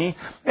in me,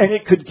 and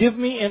it could give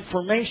me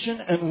information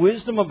and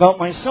wisdom about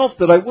myself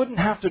that I wouldn't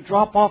have to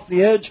drop off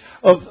the edge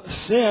of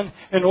sin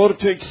in order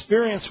to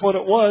experience what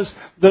it was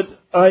that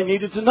I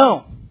needed to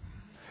know.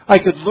 I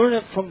could learn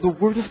it from the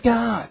Word of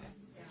God.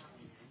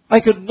 I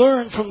could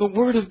learn from the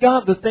Word of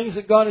God the things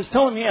that God is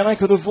telling me, and I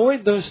could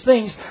avoid those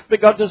things that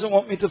God doesn't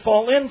want me to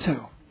fall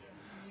into.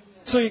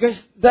 So you guys,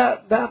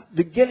 that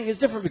beginning is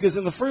different, because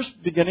in the first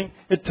beginning,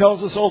 it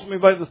tells us ultimately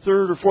by the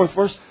third or fourth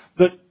verse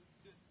that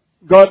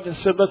God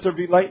said, let there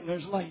be light, and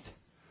there's light.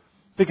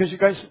 Because you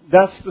guys,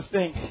 that's the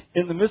thing.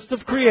 In the midst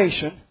of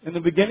creation, in the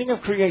beginning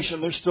of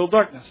creation, there's still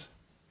darkness.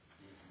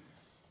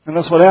 And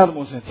that's what Adam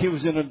was in. He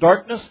was in a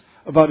darkness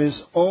about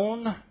his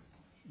own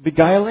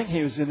beguiling.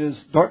 He was in his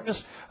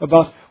darkness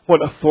about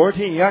what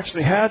authority he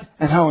actually had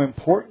and how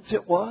important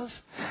it was,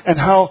 and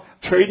how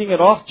trading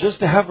it off just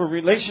to have a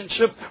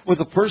relationship with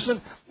a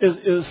person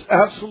is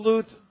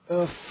absolute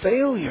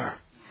failure.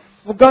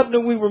 Well, God knew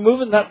we were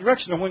moving that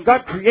direction. And when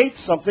God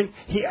creates something,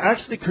 He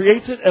actually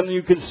creates it, and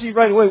you can see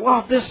right away,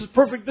 wow, this is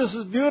perfect, this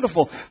is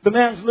beautiful. The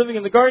man's living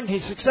in the garden,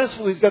 he's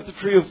successful, he's got the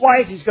tree of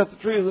life, he's got the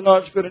tree of the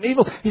knowledge of good and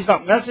evil, he's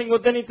not messing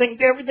with anything,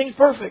 everything's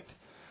perfect.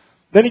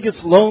 Then he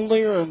gets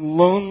lonelier and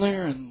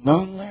lonelier and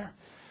lonelier.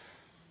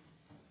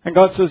 And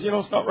God says,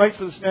 it's not right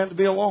for this man to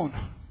be alone.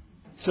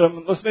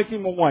 So let's make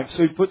him a wife.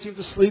 So He puts him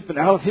to sleep, and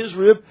out of his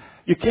rib,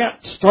 you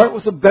can't start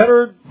with a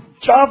better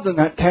job than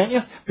that, can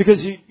you?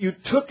 Because you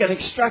took and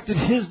extracted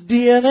his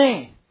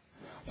DNA.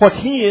 What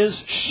he is,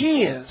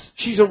 she is.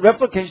 She's a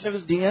replication of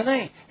his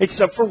DNA,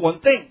 except for one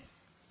thing.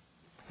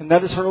 And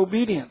that is her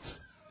obedience.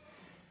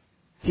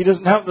 She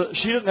doesn't have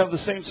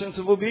the same sense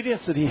of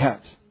obedience that he has.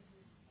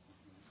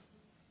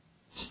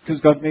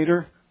 Because God made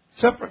her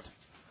separate.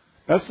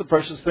 That's the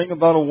precious thing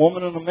about a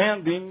woman and a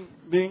man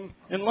being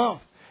in love,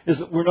 is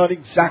that we're not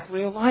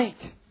exactly alike.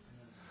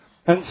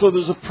 And so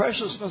there's a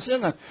preciousness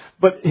in that.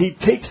 But He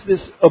takes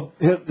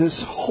this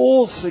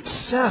whole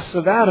success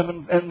of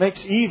Adam and makes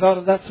Eve out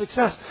of that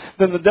success.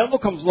 Then the devil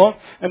comes along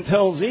and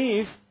tells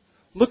Eve,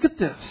 look at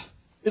this.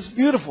 It's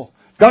beautiful.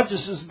 God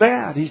just is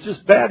bad. He's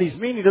just bad. He's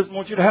mean. He doesn't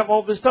want you to have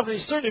all this stuff. And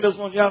He certainly doesn't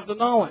want you to have the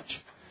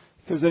knowledge,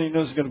 because then He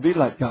knows you're going to be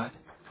like God.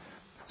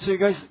 So you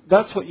guys,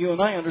 that's what you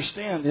and I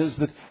understand, is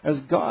that as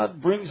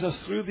God brings us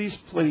through these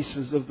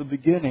places of the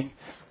beginning,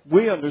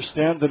 we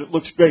understand that it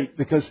looks great,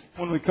 because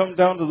when we come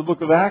down to the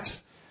book of Acts,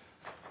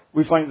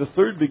 we find the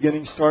third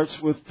beginning starts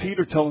with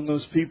Peter telling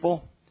those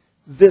people,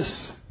 this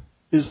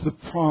is the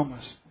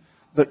promise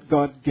that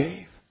God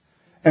gave.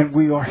 And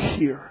we are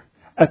here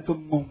at the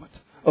moment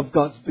of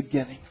God's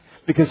beginning,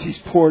 because He's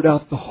poured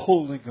out the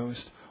Holy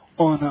Ghost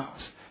on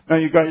us. Now,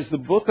 you guys, the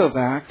book of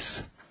Acts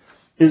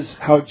is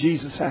how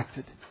Jesus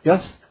acted.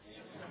 Yes?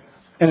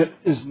 And it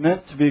is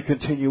meant to be a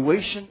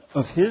continuation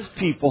of His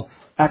people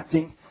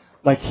acting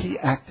like He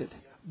acted,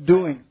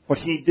 doing what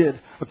He did.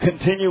 A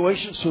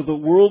continuation so the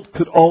world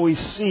could always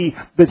see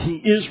that He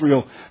is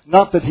real.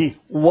 Not that He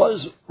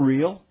was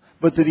real,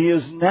 but that He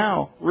is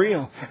now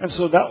real. And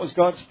so that was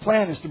God's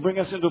plan, is to bring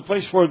us into a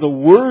place where the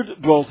Word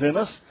dwelt in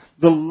us,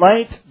 the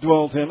light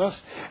dwelt in us,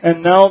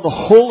 and now the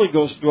Holy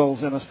Ghost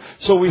dwells in us.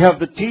 So we have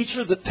the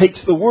teacher that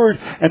takes the Word,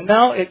 and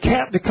now it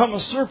can't become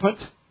a serpent.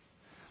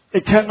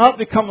 It cannot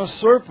become a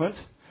serpent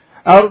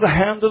out of the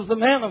hand of the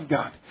man of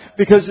God,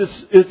 because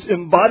it's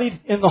embodied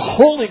in the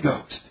Holy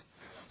Ghost.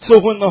 So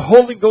when the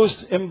Holy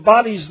Ghost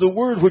embodies the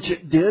Word, which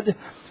it did,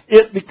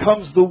 it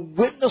becomes the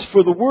witness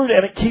for the Word,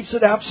 and it keeps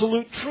it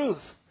absolute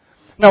truth.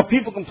 Now,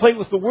 people can play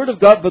with the Word of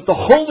God, but the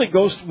Holy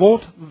Ghost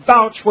won't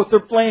vouch what they're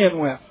playing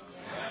with.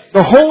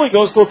 The Holy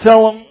Ghost will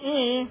tell them,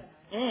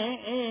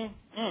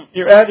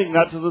 You're adding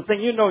that to the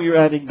thing. You know you're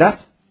adding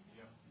that.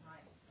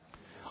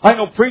 I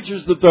know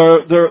preachers that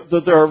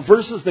there are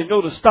verses they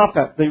know to stop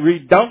at. They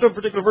read down to a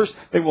particular verse.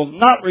 They will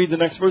not read the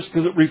next verse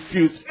because it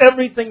refutes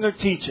everything they're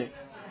teaching.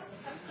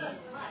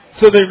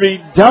 So they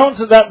read down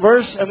to that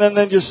verse and then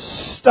they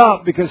just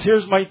stop, because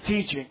here's my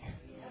teaching.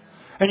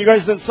 And you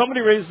guys, then somebody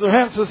raises their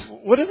hand and says,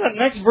 what does that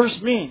next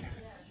verse mean?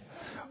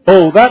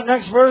 Oh, that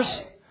next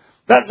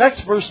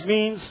verse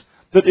means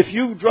that if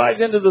you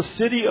drive into the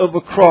city of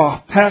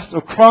Accra, past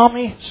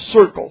Akrami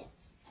Circle,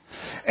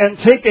 and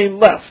take a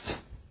left,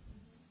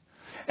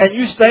 and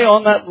you stay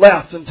on that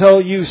left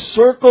until you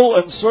circle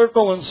and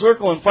circle and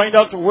circle and find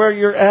out to where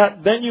you're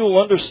at, then you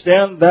will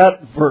understand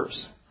that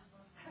verse.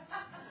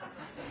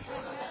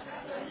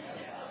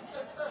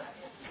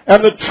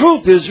 And the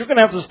truth is, you're going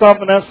to have to stop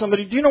and ask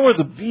somebody, do you know where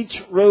the beach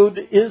road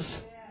is?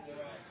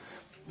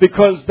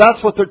 Because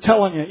that's what they're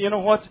telling you. You know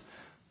what?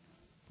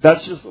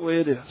 That's just the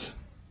way it is.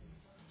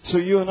 So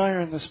you and I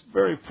are in this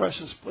very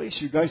precious place,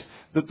 you guys,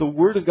 that the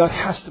Word of God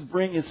has to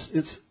bring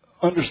its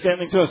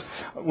understanding to us.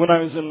 When I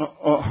was in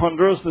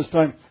Honduras this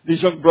time,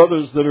 these young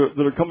brothers that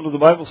are coming to the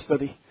Bible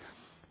study,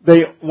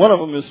 one of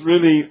them is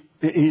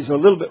he's a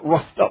little bit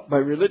roughed up by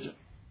religion.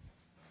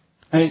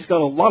 And he's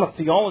got a lot of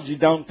theology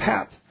down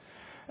pat.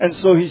 And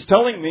so he's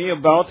telling me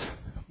about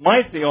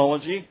my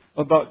theology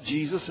about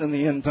Jesus in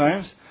the end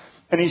times.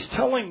 And he's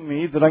telling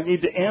me that I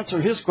need to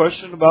answer his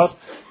question about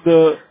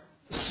the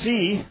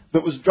sea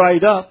that was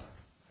dried up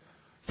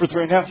for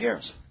 3.5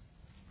 years.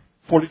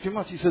 42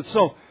 months. He said,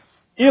 so,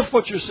 if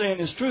what you're saying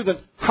is true, then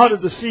how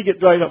did the sea get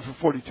dried up for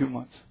 42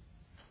 months?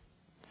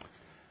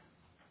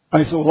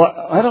 I said,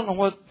 well, I don't know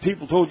what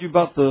people told you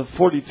about the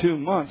 42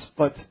 months,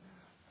 but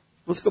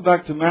let's go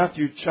back to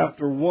Matthew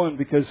chapter 1,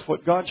 because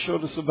what God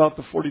showed us about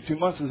the 42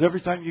 months is every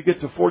time you get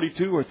to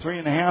 42 or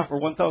 3.5 or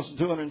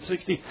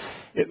 1,260,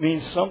 it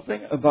means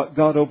something about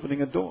God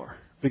opening a door.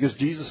 Because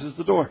Jesus is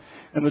the door.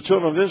 And the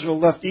children of Israel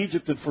left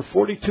Egypt for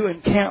 42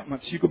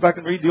 encampments. You go back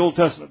and read the Old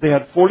Testament. They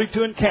had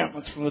 42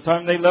 encampments from the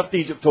time they left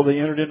Egypt till they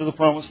entered into the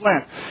Promised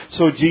Land.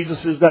 So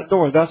Jesus is that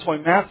door. That's why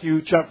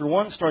Matthew chapter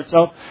 1 starts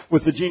out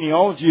with the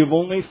genealogy of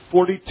only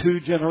 42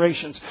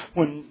 generations.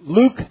 When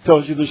Luke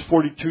tells you there's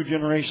 42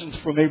 generations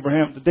from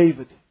Abraham to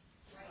David.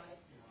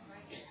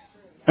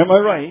 Am I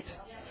right?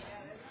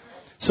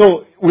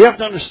 So we have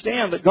to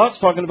understand that God's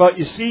talking about,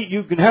 you see,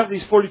 you can have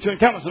these 42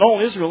 encampments. And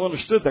all Israel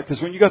understood that,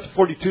 because when you got to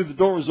 42, the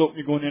door was open,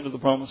 you're going into the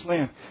Promised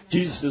Land.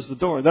 Jesus is the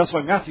door. That's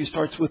why Matthew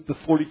starts with the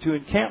 42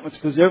 encampments,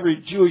 because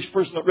every Jewish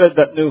person that read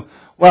that knew,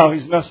 wow,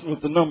 he's messing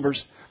with the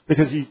numbers,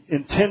 because he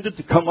intended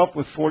to come up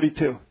with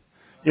 42.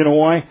 You know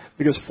why?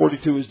 Because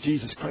 42 is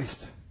Jesus Christ.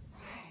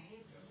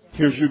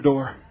 Here's your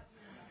door.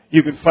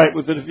 You can fight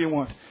with it if you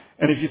want.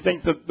 And if you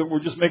think that we're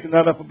just making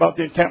that up about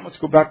the encampments,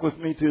 go back with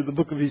me to the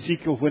book of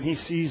Ezekiel when he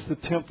sees the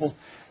temple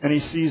and he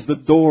sees the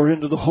door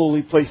into the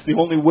holy place, the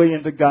only way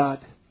into God.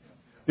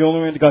 The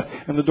only way into God.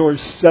 And the door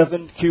is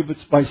 7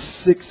 cubits by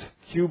 6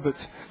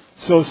 cubits.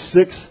 So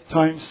 6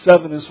 times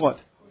 7 is what?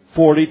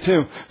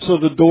 42. So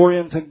the door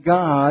into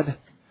God,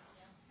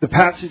 the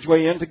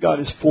passageway into God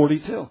is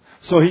 42.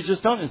 So he's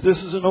just telling us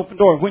this is an open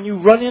door. When you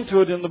run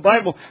into it in the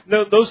Bible,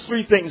 those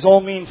 3 things all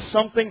mean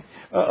something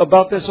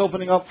about this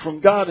opening up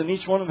from God, and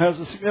each one of them has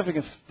a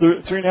significance.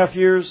 3.5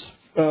 years,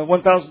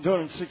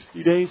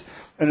 1,260 days,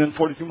 and then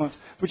 42 months.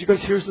 But you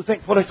guys, here's the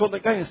thing. What I told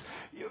that guy is,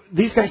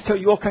 these guys tell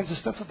you all kinds of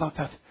stuff about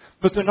that.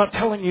 But they're not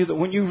telling you that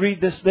when you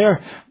read this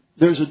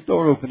there's a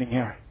door opening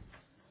here.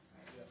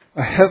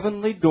 A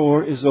heavenly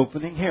door is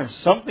opening here.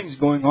 Something's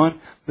going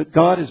on that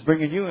God is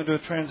bringing you into a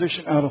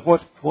transition out of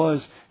what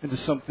was into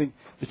something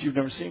that you've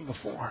never seen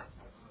before.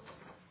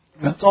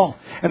 That's all.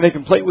 And they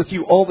can play with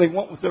you all they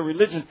want with their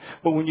religion.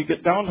 But when you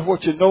get down to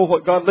what you know,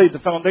 what God laid the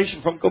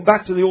foundation from, go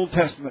back to the Old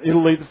Testament.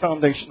 It'll lay the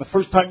foundation. The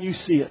first time you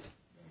see it,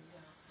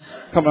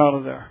 come out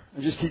of there.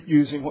 And just keep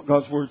using what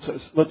God's Word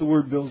says. Let the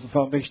Word build the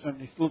foundation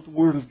underneath. Let the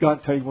Word of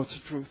God tell you what's the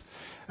truth.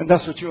 And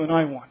that's what you and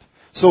I want.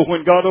 So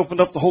when God opened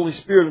up the Holy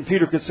Spirit and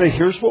Peter could say,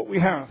 here's what we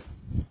have.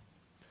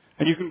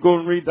 And you can go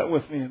and read that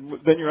with me, and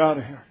then you're out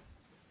of here.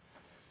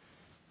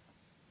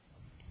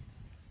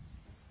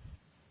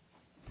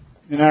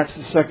 In Acts,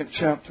 the 2nd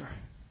chapter.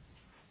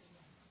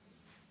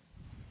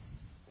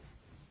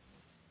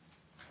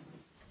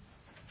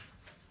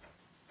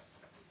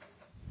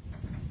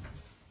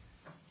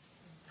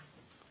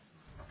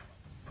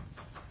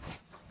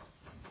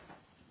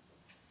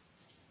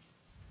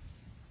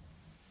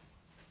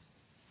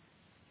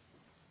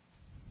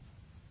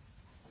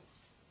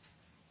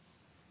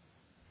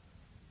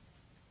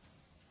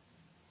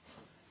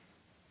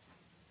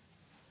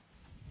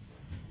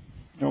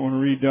 I want to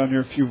read down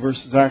here a few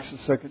verses. Acts, the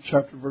 2nd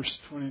chapter, verse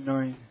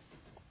 29.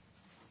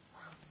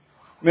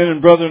 Men and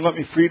brethren, let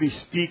me freely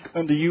speak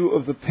unto you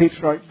of the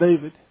patriarch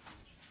David.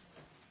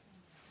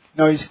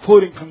 Now he's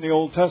quoting from the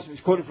Old Testament.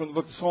 He's quoting from the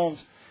book of Psalms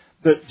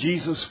that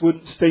Jesus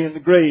wouldn't stay in the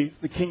grave.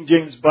 The King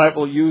James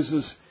Bible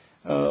uses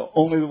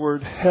only the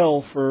word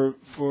hell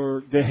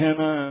for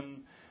Gehenna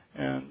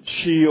and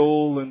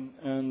Sheol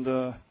and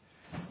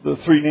the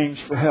three names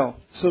for hell.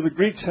 So the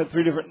Greeks had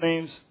three different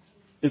names.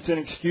 It's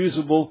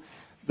inexcusable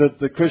that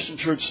the Christian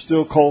church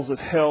still calls it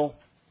hell.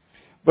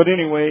 But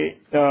anyway,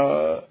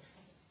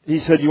 he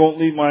said, you won't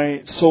leave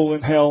my soul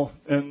in hell,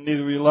 and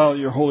neither will you allow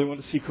your Holy One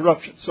to see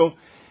corruption. So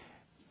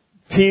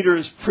Peter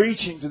is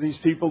preaching to these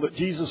people that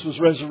Jesus was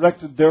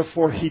resurrected,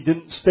 therefore he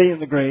didn't stay in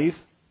the grave.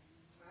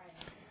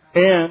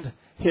 And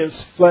his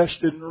flesh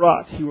didn't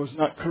rot. He was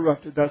not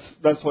corrupted.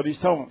 That's what he's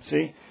telling them,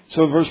 see?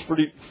 So verse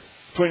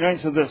 29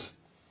 says this.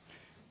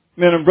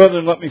 Men and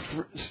brethren, let me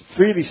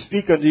freely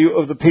speak unto you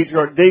of the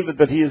patriarch David,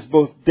 that he is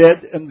both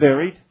dead and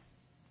buried,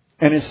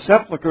 and his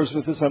sepulchre is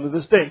with us unto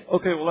this day.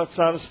 Okay, well, that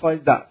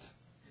satisfied that.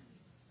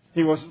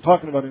 He wasn't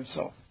talking about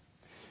himself.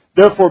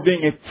 Therefore,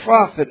 being a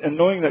prophet, and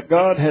knowing that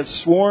God had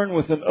sworn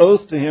with an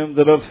oath to him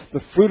that of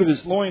the fruit of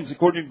his loins,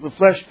 according to the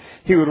flesh,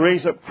 he would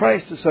raise up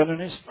Christ to sit on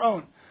his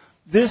throne.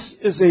 This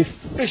is a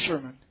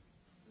fisherman.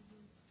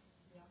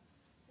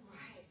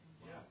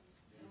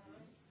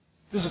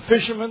 This is a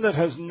fisherman that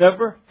has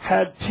never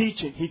had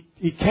teaching.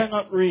 He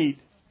cannot read.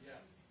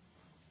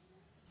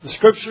 The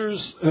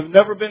Scriptures have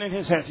never been in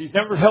his hands. He's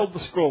never held the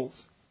scrolls.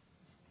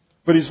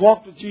 But he's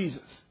walked with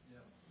Jesus.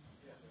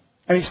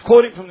 And he's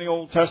quoting from the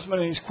Old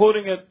Testament, and he's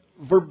quoting it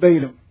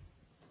verbatim.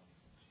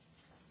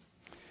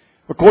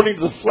 According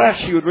to the flesh,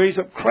 he would raise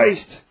up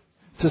Christ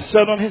to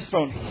sit on his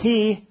throne.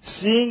 He,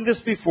 seeing this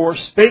before,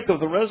 spake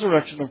of the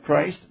resurrection of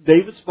Christ.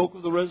 David spoke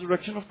of the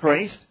resurrection of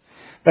Christ.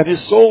 That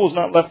his soul was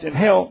not left in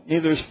hell,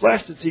 neither his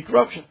flesh did see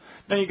corruption.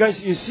 Now you guys,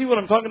 you see what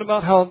I'm talking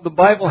about? How the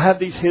Bible had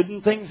these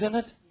hidden things in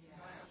it?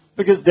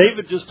 Because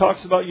David just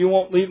talks about, you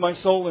won't leave my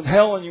soul in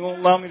hell and you won't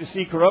allow me to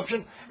see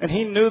corruption. And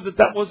he knew that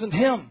that wasn't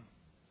him.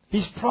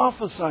 He's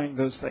prophesying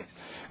those things.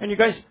 And you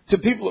guys, to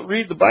people that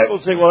read the Bible,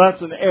 say, well,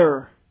 that's an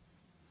error.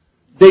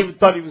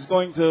 David thought he was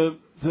going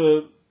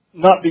to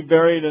not be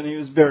buried, and he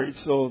was buried.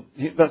 So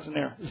that's an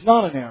error. It's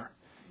not an error.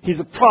 He's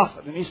a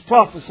prophet, and he's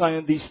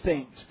prophesying these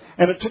things.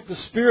 And it took the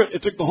Spirit,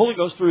 it took the Holy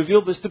Ghost to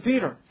reveal this to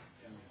Peter.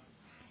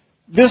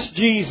 This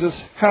Jesus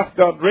hath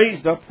God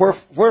raised up,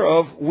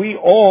 whereof we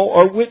all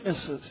are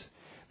witnesses.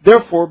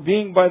 Therefore,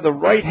 being by the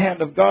right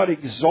hand of God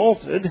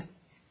exalted,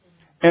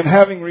 and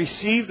having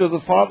received of the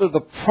Father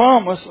the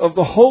promise of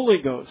the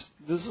Holy Ghost.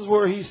 This is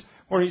where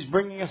he's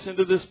bringing us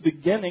into this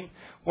beginning,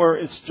 where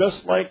it's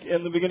just like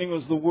in the beginning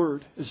was the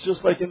Word. It's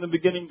just like in the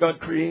beginning God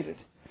created.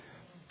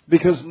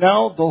 Because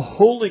now the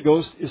Holy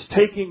Ghost is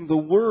taking the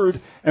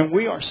Word, and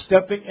we are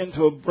stepping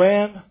into a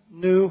brand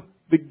new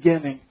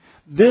beginning.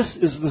 This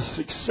is the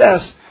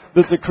success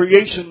that the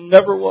creation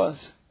never was.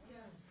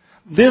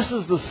 This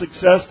is the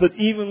success that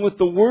even with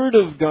the Word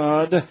of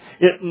God,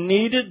 it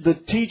needed the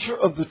teacher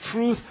of the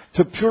truth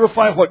to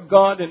purify what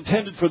God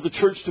intended for the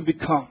church to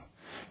become.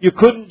 You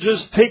couldn't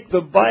just take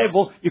the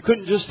Bible, you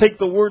couldn't just take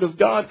the Word of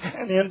God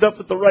and end up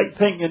at the right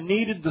thing. You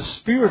needed the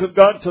Spirit of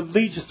God to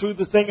lead you through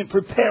the thing and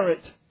prepare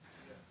it.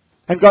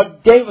 And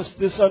God gave us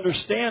this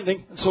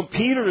understanding. And so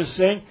Peter is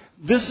saying,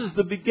 this is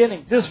the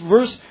beginning. This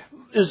verse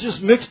is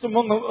just mixed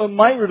among a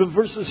myriad of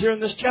verses here in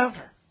this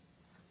chapter.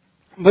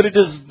 But it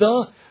is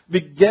the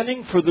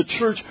beginning for the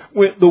church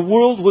where the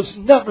world was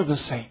never the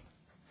same.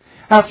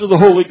 After the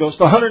Holy Ghost,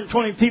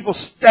 120 people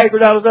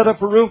staggered out of that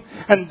upper room,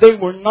 and they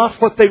were not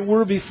what they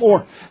were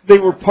before. They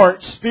were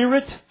part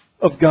Spirit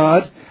of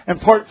God and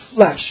part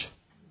flesh.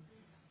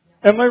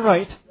 Am I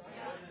right?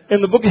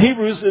 In the book of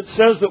Hebrews, it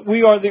says that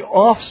we are the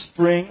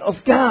offspring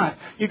of God.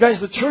 You guys,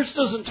 the church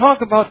doesn't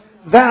talk about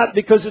that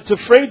because it's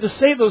afraid to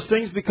say those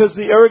things because of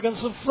the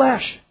arrogance of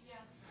flesh.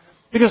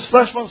 Because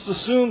flesh wants to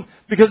assume,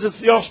 because it's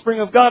the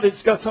offspring of God,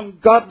 it's got some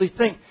godly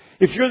thing.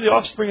 If you're the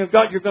offspring of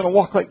God, you're going to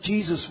walk like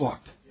Jesus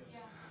walked.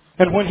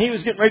 And when He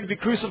was getting ready to be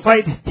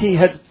crucified, He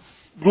had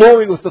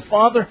glory with the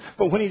Father.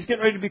 But when He's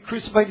getting ready to be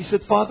crucified, He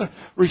said, Father,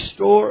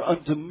 restore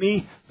unto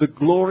me the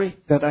glory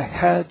that I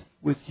had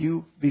with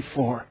you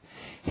before.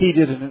 He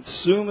didn't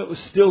assume it was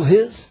still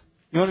His.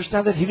 You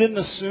understand that? He didn't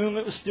assume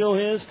it was still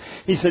His.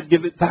 He said,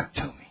 give it back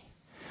to me.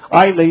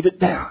 I laid it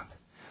down.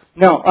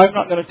 Now, I'm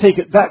not going to take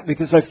it back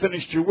because I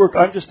finished your work.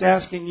 I'm just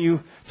asking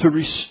you to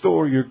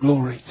restore your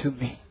glory to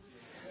me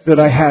that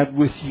I had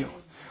with you.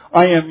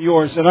 I am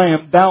yours, and I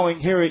am bowing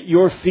here at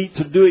your feet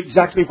to do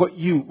exactly what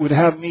you would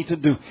have me to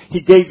do.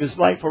 He gave His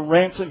life a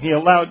ransom. He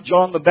allowed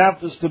John the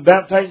Baptist to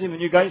baptize Him.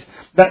 And you guys,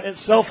 that in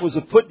itself was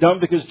a put down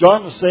because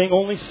John was saying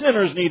only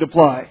sinners need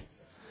apply.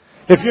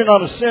 If you're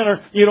not a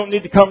sinner, you don't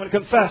need to come and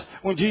confess.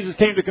 When Jesus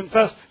came to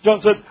confess,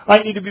 John said, I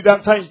need to be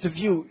baptized of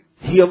you.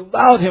 He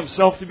allowed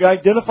Himself to be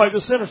identified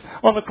with sinners.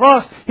 On the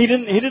cross, He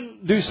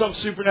didn't do some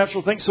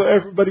supernatural thing so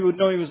everybody would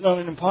know He was not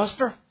an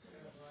imposter.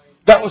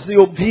 That was the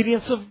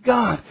obedience of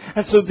God.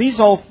 And so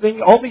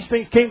all these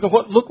things came to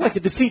what looked like a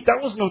defeat. That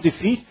was no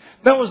defeat.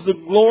 That was the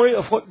glory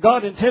of what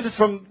God intended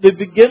from the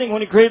beginning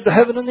when He created the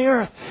heaven and the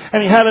earth.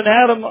 And He had an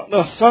Adam,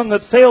 a son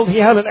that failed. He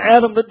had an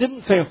Adam that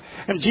didn't fail.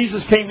 And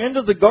Jesus came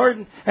into the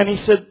garden and He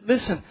said,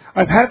 listen,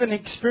 I'm having an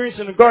experience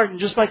in the garden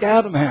just like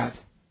Adam had.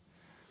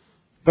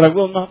 But I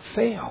will not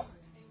fail.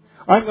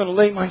 I'm going to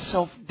lay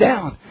myself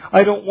down.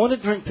 I don't want to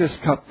drink this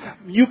cup.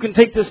 You can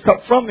take this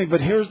cup from me, but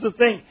here's the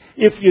thing.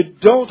 If you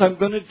don't, I'm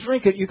going to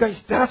drink it. You guys,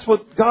 that's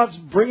what God's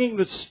bringing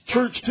the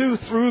church to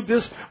through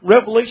this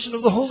revelation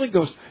of the Holy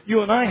Ghost.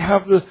 You and I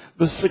have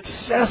the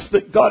success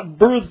that God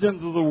birthed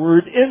into the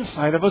Word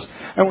inside of us,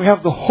 and we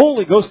have the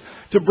Holy Ghost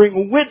to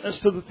bring witness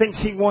to the things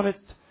He wanted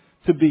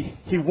to be.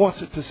 He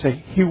wants it to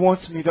say. He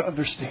wants me to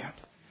understand.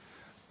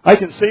 I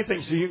can say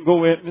things to you and go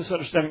away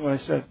misunderstanding what I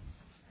said.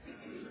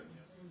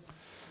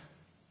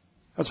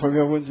 That's why we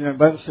have Wednesday night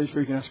Bible studies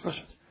where you can ask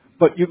questions.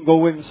 But you can go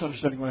away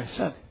misunderstanding what I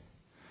said.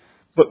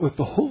 But with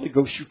the Holy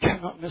Ghost, you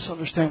cannot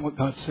misunderstand what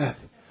God said.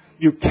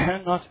 You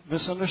cannot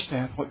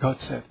misunderstand what God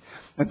said.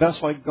 And that's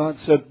why God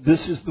said,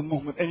 this is the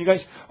moment. And you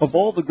guys, of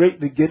all the great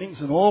beginnings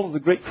and all of the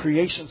great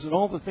creations and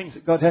all the things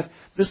that God had,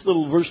 this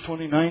little verse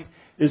 29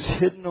 is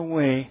hidden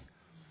away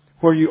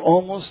where you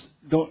almost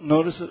don't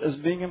notice it as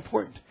being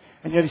important.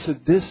 And yet He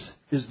said, this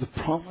is the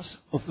promise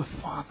of the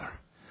Father.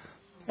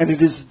 And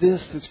it is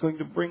this that's going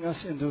to bring us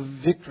into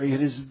victory.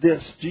 It is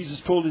this. Jesus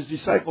told His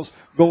disciples,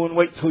 go and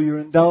wait till you're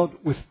endowed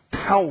with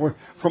power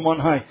from on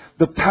high.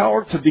 The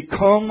power to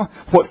become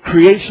what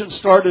creation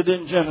started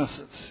in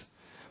Genesis.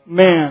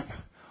 Man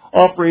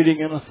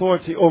operating in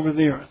authority over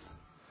the earth.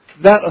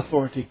 That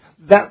authority,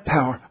 that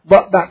power,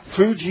 brought back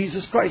through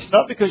Jesus Christ.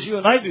 Not because you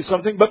and I do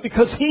something, but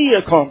because He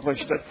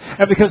accomplished it.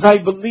 And because I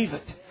believe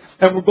it.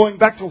 And we're going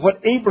back to what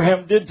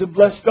Abraham did to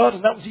bless God.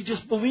 And that was he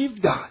just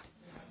believed God.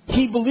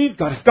 He believed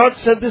God. If God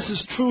said this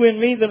is true in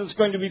me, then it's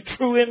going to be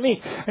true in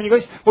me. And you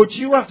guys, what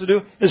you have to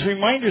do is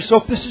remind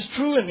yourself, this is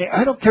true in me.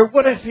 I don't care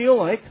what I feel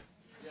like.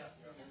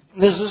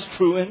 This is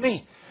true in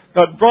me.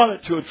 God brought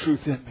it to a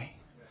truth in me.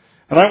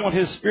 And I want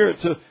His Spirit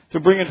to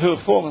bring it to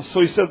a fullness. So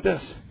He said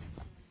this.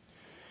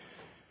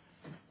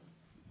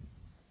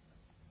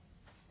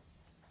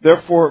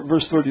 Therefore,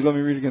 verse 30, let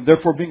me read again.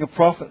 Therefore, being a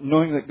prophet,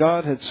 knowing that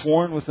God had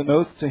sworn with an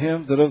oath to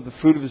him that of the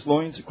fruit of his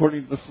loins,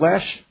 according to the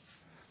flesh,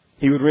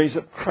 He would raise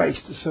up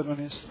Christ to sit on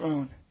His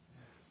throne.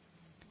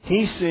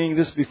 He, seeing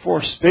this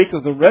before, spake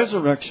of the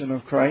resurrection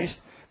of Christ,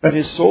 that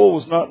His soul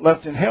was not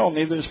left in hell,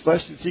 neither His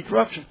flesh did see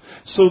corruption.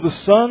 So the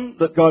Son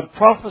that God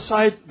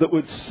prophesied that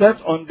would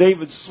sit on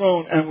David's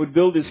throne and would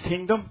build His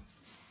kingdom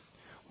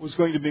was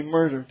going to be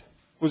murdered,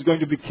 was going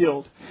to be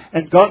killed.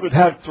 And God would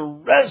have to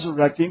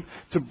resurrect Him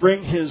to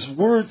bring His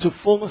word to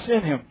fullness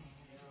in Him.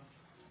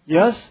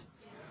 Yes?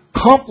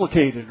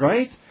 Complicated,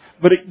 right?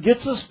 But it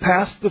gets us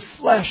past the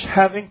flesh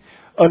having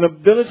an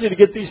ability to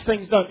get these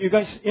things done. You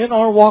guys, in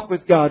our walk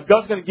with God,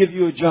 God's going to give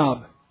you a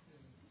job.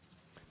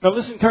 Now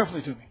listen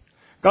carefully to me.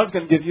 God's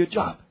going to give you a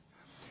job.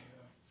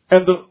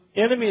 And the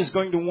enemy is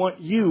going to want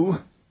you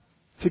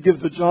to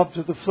give the job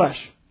to the flesh.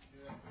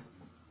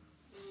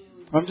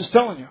 I'm just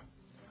telling you.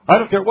 I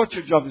don't care what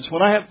your job is.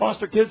 When I had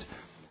foster kids,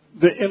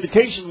 the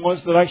indication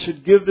was that I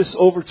should give this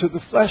over to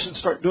the flesh and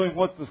start doing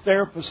what the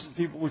therapists and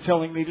people were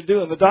telling me to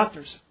do and the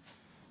doctors.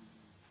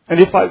 And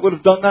if I would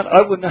have done that,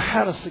 I wouldn't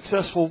have had a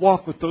successful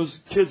walk with those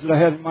kids that I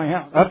had in my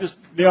house. I'll just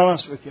be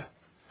honest with you.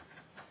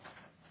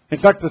 In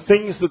fact, the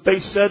things that they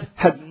said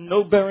had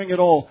no bearing at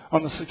all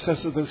on the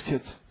success of those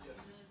kids.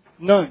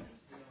 None.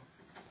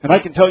 And I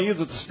can tell you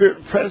that the Spirit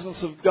and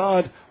presence of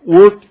God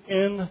worked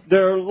in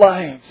their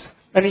lives.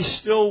 And He's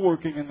still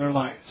working in their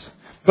lives.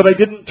 But I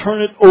didn't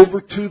turn it over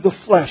to the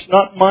flesh.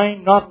 Not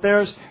mine, not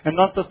theirs, and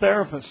not the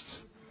therapists.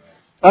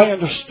 I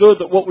understood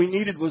that what we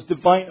needed was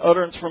divine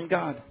utterance from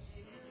God.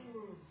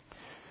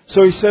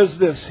 So he says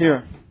this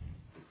here.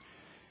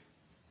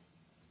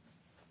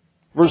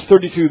 Verse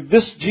 32,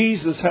 this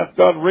Jesus hath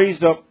God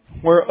raised up,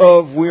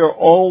 whereof we are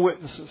all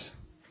witnesses.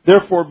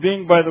 Therefore,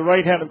 being by the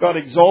right hand of God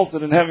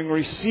exalted, and having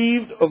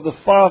received of the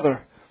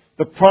Father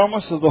the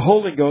promise of the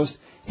Holy Ghost,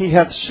 He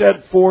hath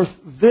shed forth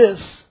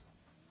this,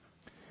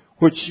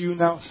 which you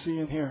now see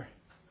and hear.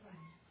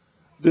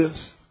 This.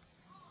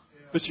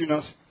 But you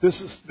know, this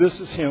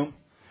is Him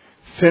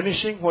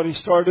finishing what He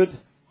started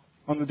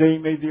on the day He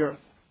made the earth.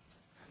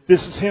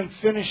 This is Him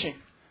finishing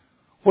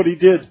what He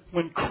did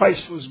when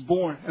Christ was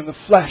born and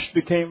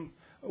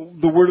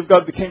the Word of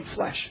God became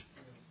flesh.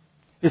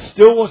 It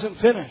still wasn't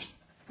finished.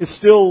 It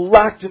still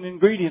lacked an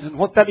ingredient. And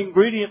what that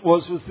ingredient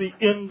was the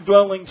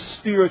indwelling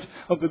Spirit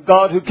of the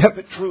God who kept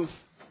it truth.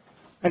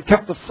 And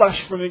kept the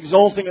flesh from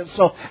exalting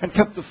itself. And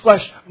kept the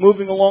flesh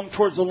moving along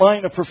towards a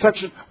line of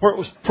perfection where it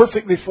was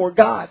perfect before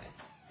God.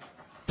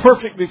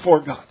 Perfect before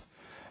God.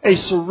 A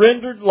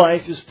surrendered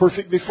life is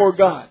perfect before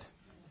God.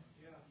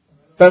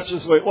 That's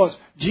just the way it was.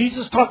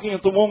 Jesus talking to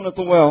the woman at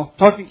the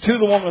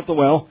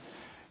well,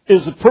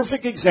 is a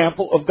perfect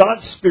example of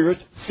God's Spirit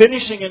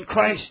finishing in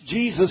Christ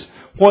Jesus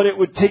what it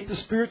would take the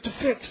Spirit to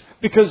fix.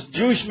 Because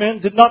Jewish men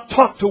did not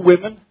talk to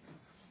women,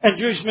 and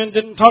Jewish men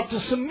didn't talk to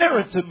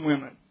Samaritan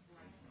women.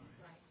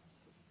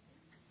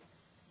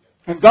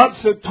 And God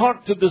said,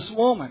 talk to this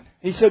woman.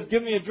 He said,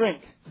 give me a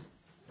drink.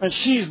 And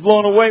she's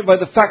blown away by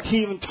the fact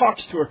He even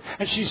talks to her.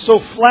 And she's so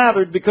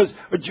flattered because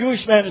a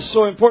Jewish man is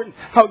so important.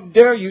 How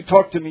dare you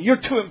talk to me? You're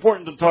too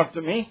important to talk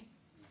to me.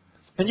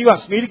 And you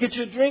ask me to get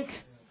you a drink?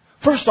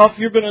 First off,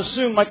 you're going to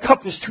assume my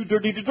cup is too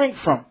dirty to drink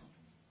from.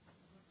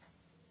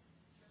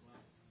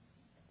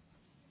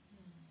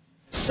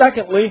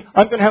 Secondly,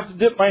 I'm going to have to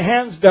dip my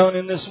hands down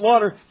in this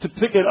water to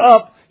pick it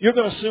up. You're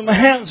going to assume my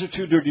hands are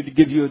too dirty to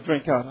give you a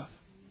drink out of.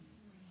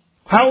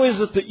 How is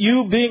it that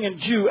you, being a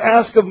Jew,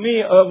 ask of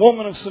me, a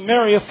woman of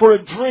Samaria, for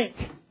a drink?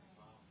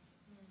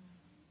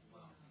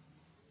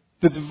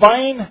 The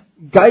divine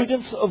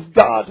guidance of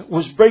God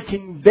was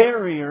breaking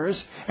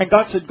barriers, and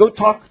God said, go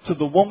talk to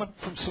the woman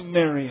from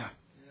Samaria.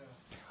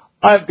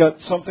 I've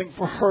got something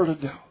for her to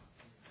do.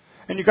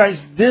 And you guys,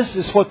 this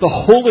is what the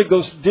Holy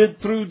Ghost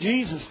did through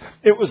Jesus.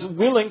 It was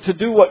willing to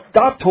do what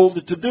God told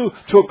it to do,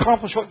 to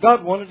accomplish what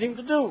God wanted Him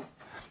to do.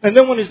 And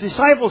then when His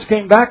disciples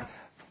came back,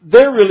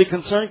 they're really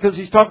concerned because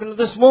He's talking to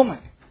this woman.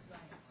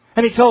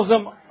 And He tells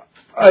them,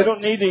 I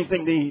don't need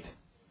anything to eat.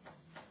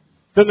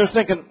 Then they're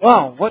thinking,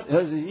 wow, what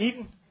has He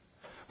eaten?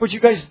 But you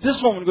guys, this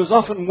woman goes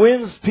off and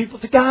wins people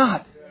to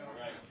God.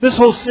 This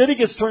whole city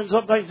gets turned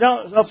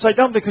upside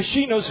down because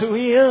she knows who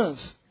He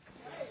is.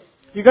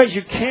 You guys,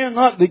 you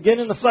cannot begin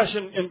in the flesh.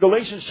 In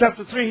Galatians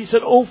chapter 3, He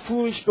said, O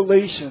foolish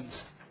Galatians,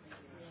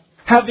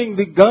 having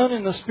begun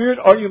in the Spirit,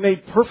 are you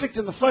made perfect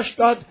in the flesh?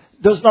 God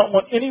does not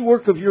want any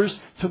work of yours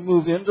to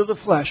move into the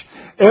flesh.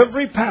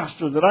 Every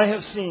pastor that I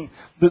have seen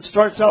that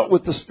starts out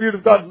with the Spirit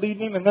of God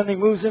leading him and then he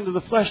moves into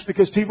the flesh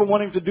because people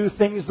want him to do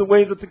things the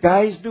way that the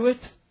guys do it,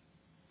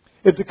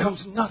 it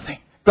becomes nothing.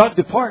 God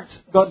departs.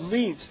 God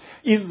leads.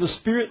 Either the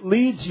Spirit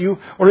leads you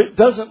or it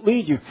doesn't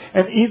lead you.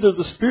 And either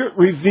the Spirit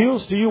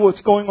reveals to you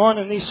what's going on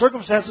in these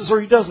circumstances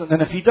or He doesn't.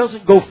 And if He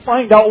doesn't, go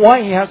find out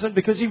why He hasn't,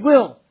 because He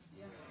will.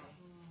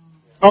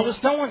 I'm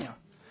just telling you.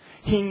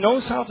 He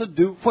knows how to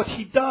do what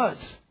He does.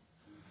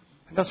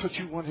 And that's what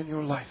you want in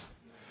your life.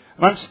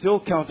 And I'm still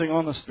counting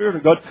on the Spirit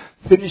of God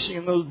finishing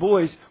in those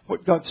boys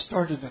what God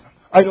started in them.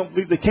 I don't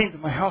believe they came to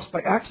my house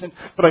by accident,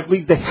 but I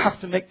believe they have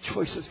to make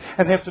choices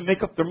and they have to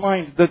make up their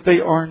mind that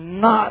they are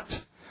not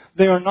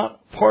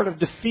part of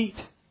defeat.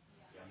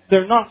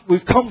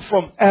 We've come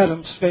from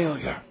Adam's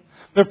failure.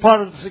 They're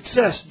part of the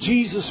success.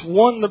 Jesus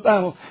won the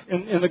battle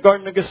in the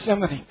Garden of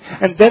Gethsemane.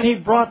 And then He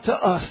brought to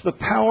us the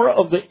power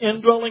of the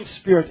indwelling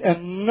Spirit.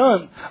 And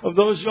none of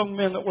those young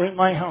men that were in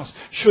my house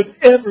should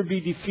ever be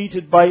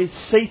defeated by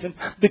Satan,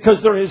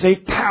 because there is a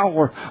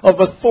power of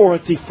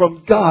authority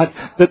from God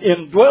that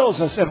indwells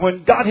us. And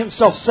when God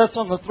Himself sits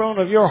on the throne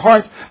of your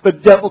heart, the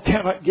devil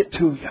cannot get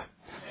to you.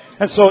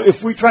 And so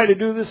if we try to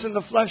do this in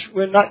the flesh,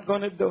 we're not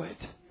going to do it.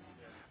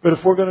 But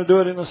if we're going to do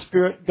it in the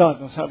Spirit,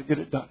 God knows how to get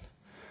it done.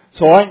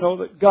 So I know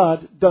that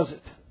God does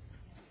it.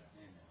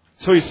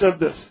 So He said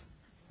this.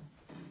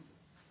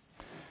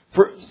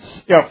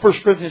 1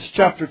 Corinthians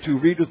chapter 2.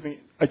 Read with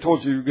me. I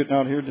told you were getting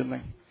out of here, didn't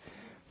I?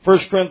 1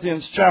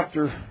 Corinthians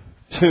chapter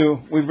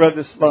 2. We've read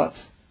this lots.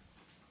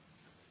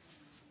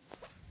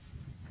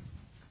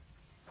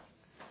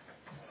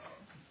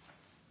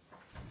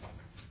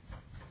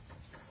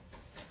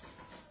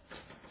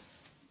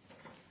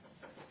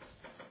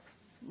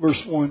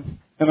 Verse 1.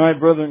 And I,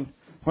 brethren,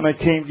 when I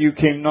came to you,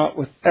 came not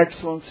with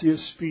excellency of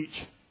speech.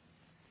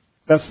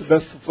 That's the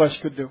best the flesh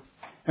could do.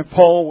 And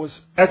Paul was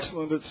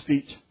excellent at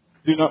speech.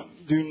 Do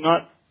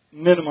not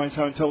minimize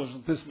how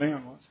intelligent this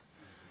man was.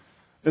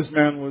 This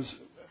man was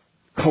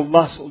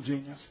colossal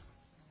genius.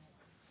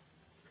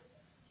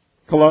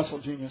 Colossal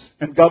genius.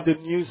 And God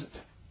didn't use it.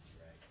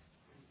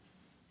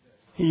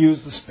 He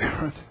used the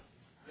Spirit.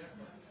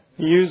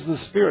 He used the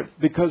Spirit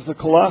because the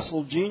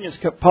colossal genius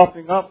kept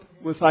popping up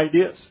with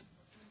ideas.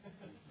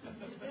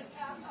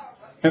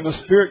 And the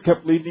Spirit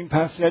kept leading him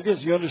past the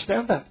ideas. You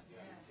understand that?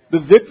 The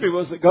victory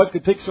was that God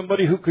could take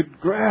somebody who could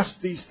grasp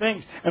these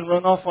things and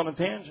run off on a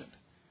tangent.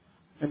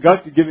 And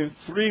God could give him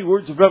 3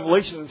 words of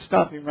revelation and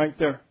stop him right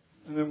there.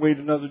 And then wait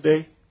another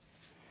day.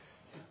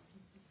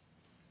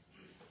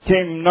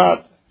 Came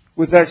not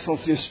with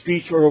excellency of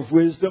speech or of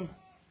wisdom,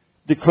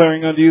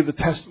 declaring unto you the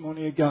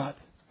testimony of God.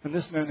 And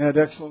this man had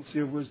excellency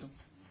of wisdom.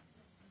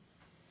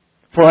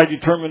 For I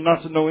determined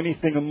not to know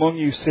anything among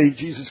you save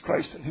Jesus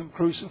Christ and Him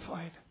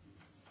crucified.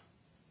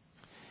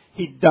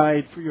 He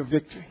died for your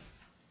victory.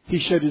 He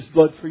shed His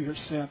blood for your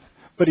sin.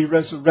 But He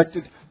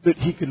resurrected that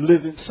He could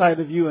live inside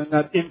of you, and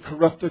that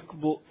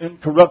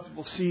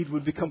incorruptible seed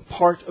would become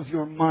part of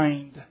your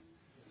mind.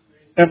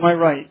 Am I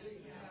right?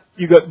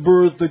 You got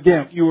birthed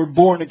again. You were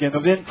born again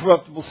of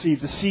incorruptible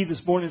seed. The seed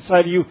that's born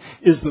inside of you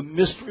is the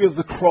mystery of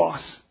the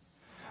cross.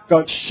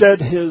 God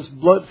shed His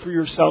blood for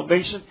your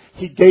salvation.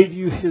 He gave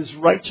you His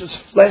righteous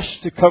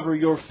flesh to cover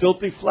your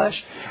filthy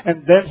flesh.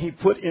 And then He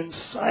put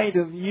inside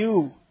of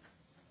you,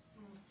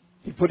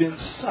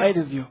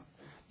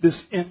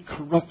 this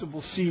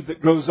incorruptible seed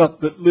that grows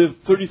up, that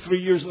lived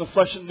 33 years in the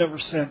flesh and never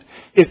sinned.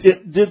 If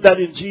it did that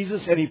in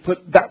Jesus and He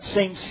put that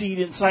same seed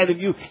inside of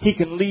you, He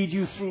can lead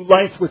you through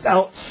life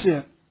without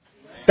sin.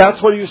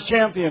 That's what He was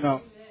champion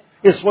of.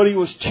 It's what He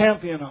was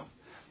champion of.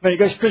 Now, you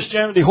guys,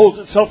 Christianity holds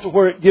itself to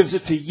where it gives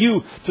it to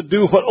you to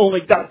do what only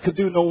God could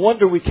do. No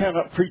wonder we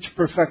cannot preach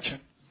perfection.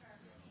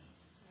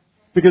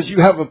 Because you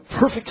have a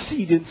perfect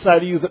seed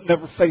inside of you that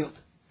never failed.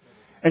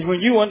 And when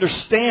you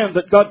understand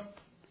that God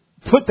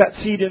put that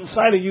seed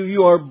inside of you,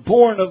 you are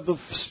born of the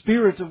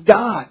Spirit of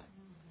God.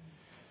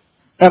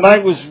 And I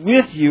was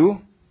with you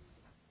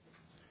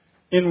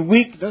in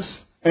weakness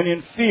and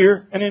in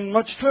fear and in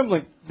much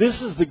trembling.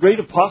 This is the great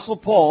Apostle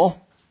Paul.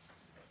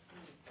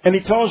 And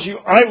he tells you,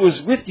 I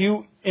was with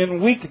you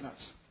in weakness.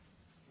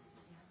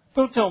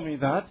 Don't tell me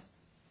that.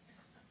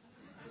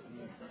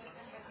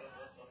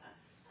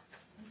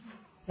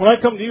 When I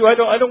come to you, I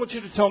don't want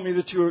you to tell me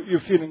that you're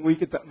feeling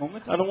weak at that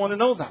moment. I don't want to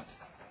know that.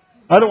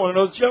 I don't want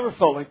to know that you ever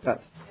felt like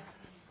that.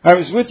 I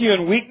was with you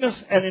in weakness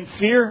and in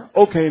fear.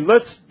 Okay,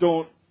 let's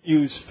don't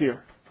use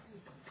fear.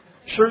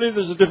 Surely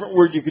there's a different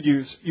word you could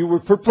use. You were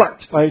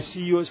perplexed. I see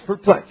you as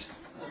perplexed.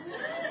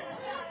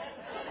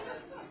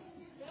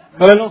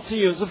 But I don't see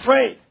you as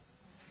afraid.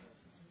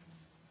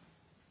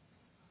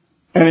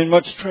 And in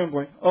much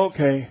trembling.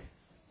 Okay.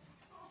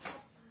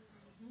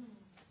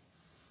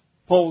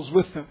 Paul was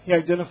with them. He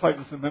identified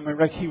with them. Am I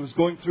right? He was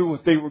going through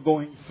what they were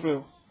going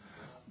through.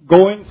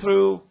 Going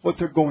through what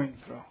they're going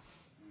through.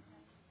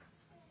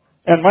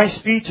 And my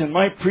speech and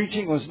my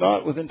preaching was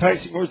not with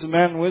enticing words of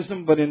man and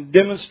wisdom, but in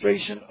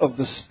demonstration of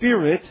the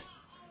Spirit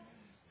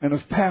and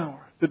of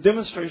power. The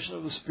demonstration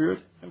of the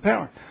Spirit and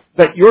power.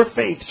 That your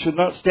faith should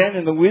not stand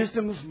in the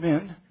wisdom of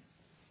men,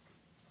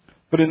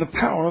 but in the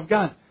power of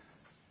God.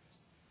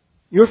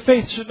 Your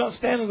faith should not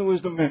stand in the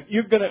wisdom of men.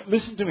 You're going to,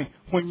 listen to me,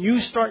 when you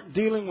start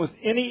dealing with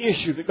any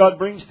issue that God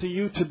brings to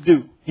you to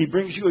do, He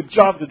brings you a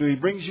job to do, He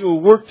brings you a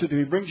work to do,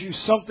 He brings you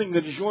something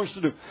that is yours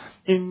to do,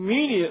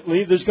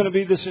 immediately there's going to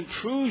be this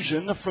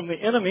intrusion from the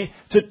enemy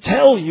to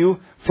tell you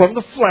from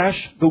the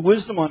flesh the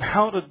wisdom on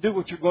how to do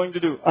what you're going to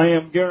do. I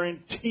am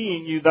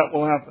guaranteeing you that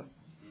will happen.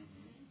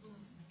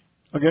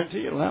 I guarantee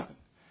you it'll happen.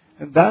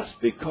 And that's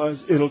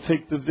because it'll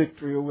take the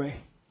victory away.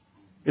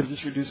 It'll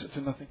just reduce it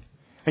to nothing.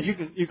 And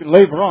you can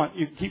labor on.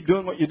 You can keep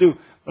doing what you do.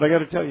 But I got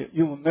to tell you,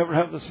 you will never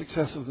have the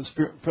success of the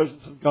Spirit and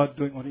presence of God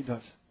doing what He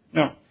does.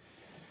 No.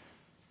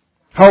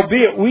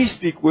 Howbeit we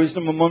speak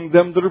wisdom among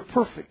them that are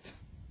perfect.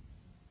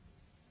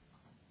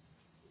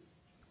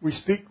 We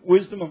speak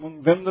wisdom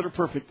among them that are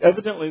perfect.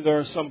 Evidently there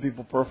are some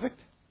people perfect.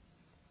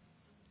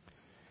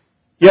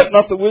 Yet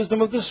not the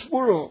wisdom of this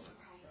world.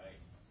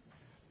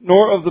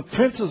 Nor of the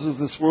princes of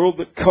this world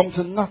that come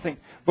to nothing.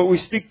 But we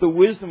speak the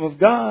wisdom of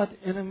God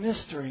in a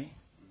mystery.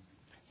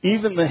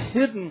 Even the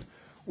hidden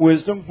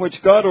wisdom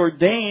which God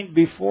ordained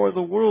before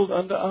the world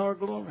unto our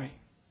glory.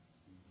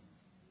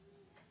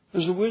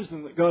 There's a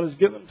wisdom that God has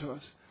given to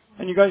us.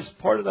 And you guys,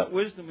 part of that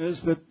wisdom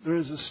is that there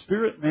is a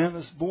spirit man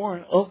that's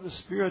born of the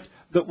Spirit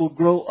that will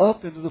grow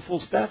up into the full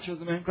stature of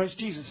the man Christ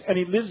Jesus. And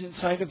He lives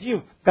inside of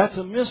you. That's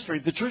a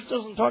mystery. The church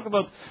doesn't talk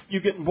about you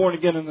getting born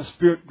again in the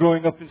Spirit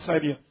growing up inside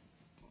of you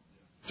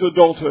to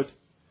adulthood.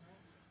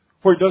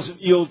 Where it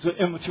doesn't yield to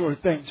immature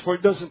things. Where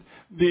it doesn't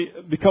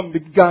become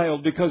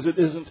beguiled because it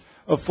isn't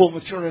of full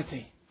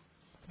maturity.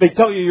 They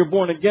tell you you're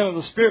born again in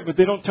the Spirit, but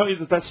they don't tell you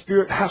that that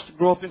Spirit has to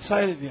grow up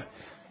inside of you.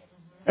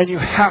 And you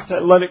have to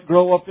let it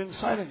grow up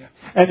inside of you.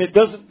 And it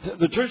doesn't,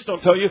 the church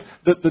don't tell you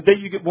that the day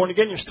you get born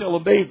again, you're still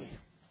a baby.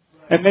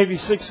 And maybe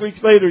 6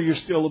 weeks later, you're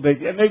still a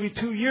baby. And maybe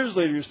 2 years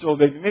later, you're still a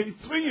baby. Maybe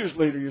 3 years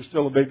later, you're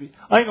still a baby.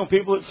 I know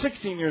people that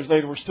 16 years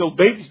later were still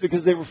babies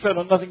because they were fed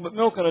on nothing but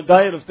milk, on a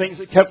diet of things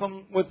that kept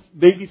them with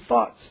baby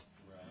thoughts.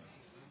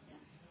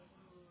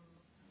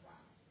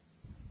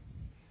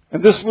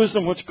 And this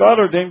wisdom which God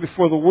ordained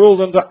before the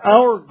world unto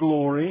our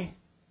glory,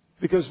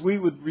 because we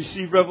would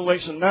receive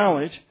revelation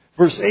knowledge.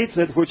 Verse 8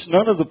 said, which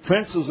none of the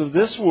princes of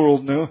this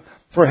world knew,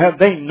 for had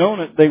they known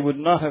it, they would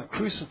not have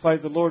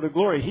crucified the Lord of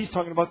glory. He's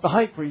talking about the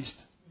high priest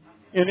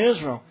in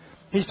Israel.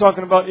 He's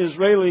talking about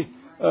Israeli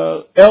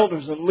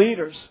elders and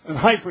leaders and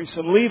high priests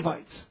and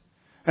Levites.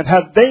 And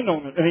had they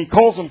known it, and he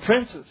calls them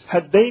princes,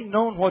 had they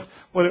known what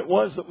it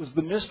was that was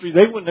the mystery,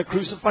 they wouldn't have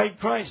crucified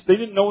Christ. They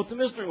didn't know what the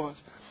mystery was.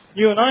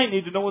 You and I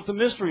need to know what the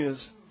mystery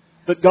is.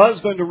 that God is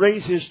going to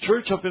raise His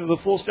church up into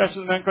the full stature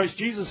of the man Christ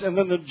Jesus, and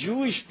then the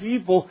Jewish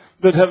people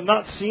that have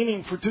not seen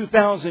Him for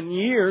 2,000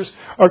 years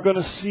are going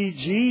to see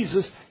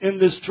Jesus in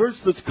this church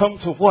that's come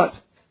to what?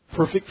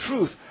 Perfect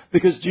truth.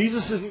 Because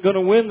Jesus isn't going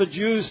to win the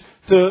Jews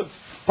to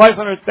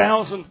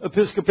 500,000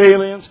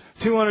 Episcopalians,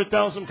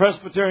 200,000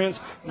 Presbyterians,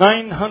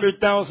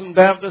 900,000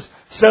 Baptists,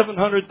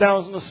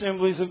 700,000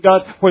 Assemblies of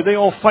God, where they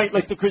all fight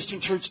like the Christian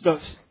church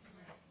does.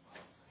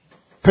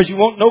 Because you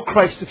won't know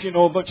Christ if you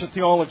know a bunch of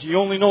theology. You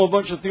only know a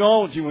bunch of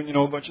theology when you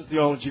know a bunch of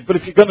theology. But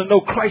if you're going to know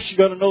Christ, you've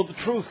got to know the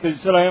truth, because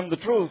He said, I am the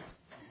truth.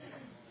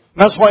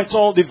 And that's why it's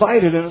all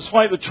divided, and it's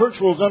why the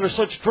church world is under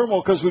such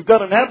turmoil, because we've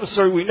got an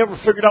adversary. We never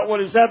figured out what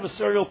his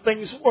adversarial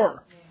things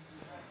were.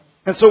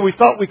 And so we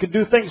thought we could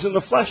do things in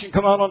the flesh and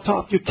come out on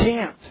top. You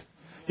can't.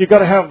 You've got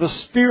to have the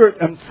Spirit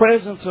and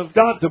presence of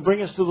God to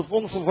bring us to the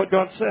fullness of what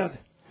God said.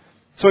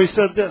 So He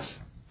said this.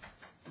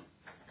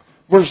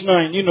 Verse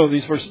 9, you know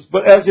these verses.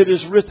 But as it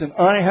is written,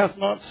 eye hath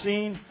not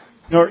seen,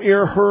 nor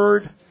ear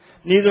heard,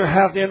 neither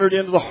hath entered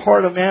into the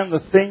heart of man the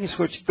things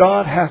which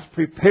God hath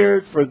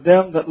prepared for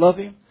them that love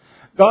Him.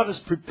 God has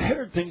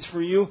prepared things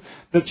for you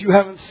that you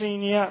haven't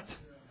seen yet,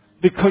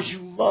 because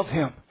you love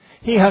Him.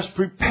 He has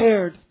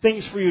prepared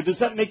things for you. Does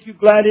that make you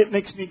glad? It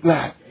makes me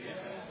glad.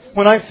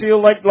 When I feel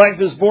like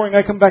life is boring,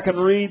 I come back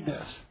and read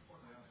this.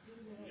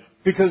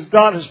 Because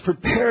God has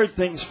prepared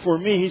things for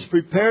me. He's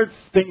prepared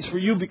things for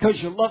you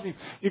because you love Him.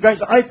 You guys,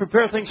 I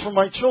prepare things for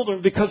my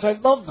children because I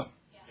love them.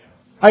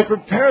 I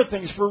prepare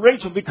things for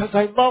Rachel because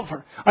I love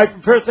her. I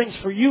prepare things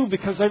for you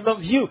because I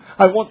love you.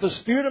 I want the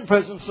Spirit and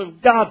presence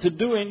of God to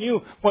do in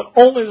you what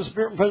only the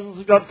Spirit and presence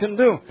of God can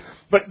do.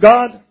 But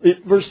God,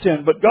 verse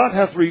 10, but God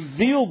hath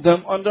revealed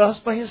them unto us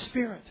by His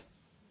Spirit.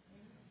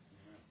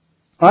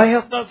 Eye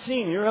hath not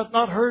seen, ear hath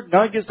not heard.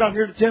 Now it gets down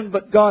here to 10,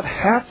 but God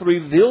hath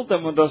revealed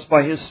them unto us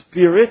by His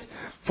Spirit.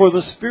 For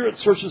the Spirit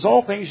searches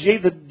all things, yea,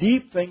 the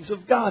deep things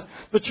of God.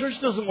 The church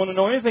doesn't want to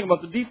know anything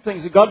about the deep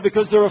things of God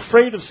because they're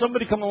afraid of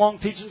somebody coming along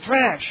teaching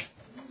trash.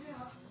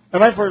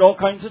 And I've heard all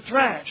kinds of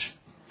trash.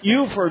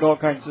 You've heard all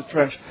kinds of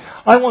trash.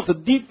 I want the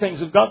deep things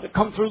of God that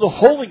come through the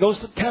Holy Ghost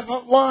that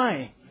cannot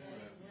lie.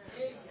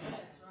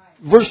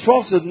 Verse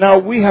 12 says, now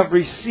we have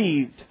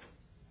received,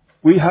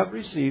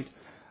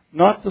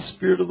 not the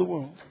spirit of the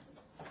world,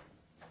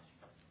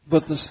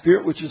 but the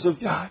Spirit which is of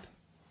God,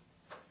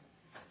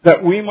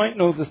 that we might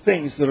know the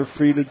things that are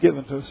freely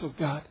given to us of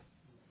God.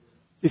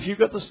 If you've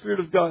got the Spirit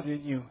of God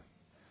in you,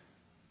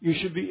 you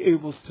should be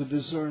able to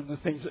discern the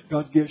things that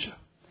God gives you.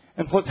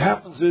 And what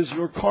happens is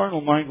your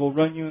carnal mind will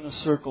run you in a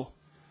circle.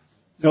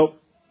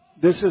 Nope,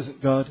 this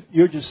isn't God.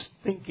 You're just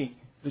thinking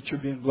that you're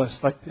being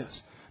blessed like this.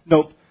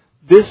 Nope,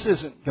 this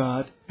isn't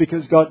God,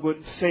 because God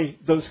wouldn't say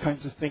those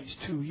kinds of things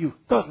to you.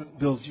 God wouldn't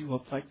build you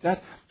up like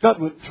that.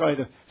 God wouldn't try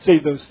to say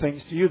those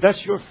things to you.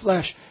 That's your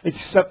flesh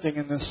accepting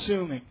and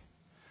assuming.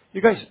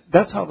 You guys,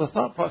 that's how the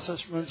thought process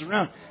runs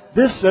around.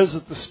 This says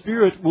that the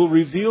Spirit will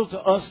reveal to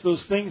us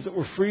those things that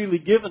were freely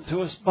given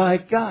to us by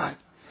God.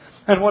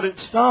 And what it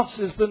stops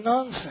is the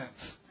nonsense.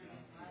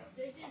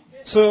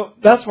 So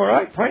that's where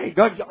I pray.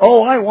 God,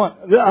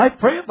 I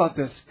pray about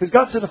this. Because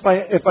God said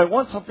if I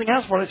want something,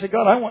 ask for it. I say,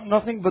 God, I want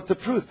nothing but the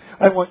truth.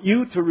 I want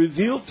you to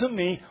reveal to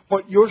me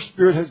what your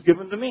Spirit has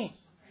given to me.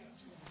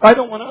 I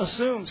don't want to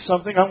assume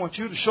something. I want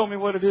you to show me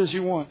what it is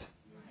you want.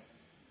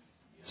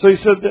 So He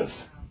said this.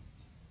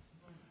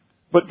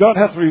 But God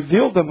hath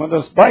revealed them unto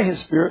us by His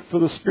Spirit, for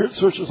the Spirit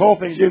searches all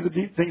things, yea, the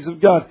deep things of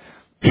God.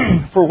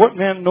 For what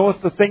man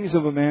knoweth the things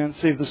of a man,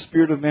 save the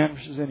Spirit of man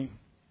which is in him?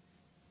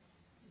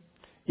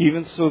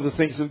 Even so the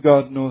things of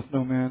God knoweth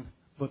no man,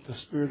 but the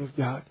Spirit of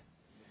God.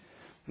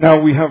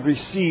 Now we have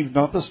received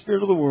not the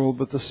spirit of the world,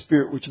 but the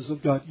Spirit which is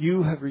of God.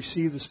 You have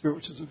received the Spirit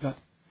which is of God.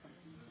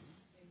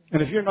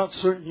 And if you're not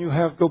certain you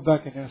have, go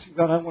back and ask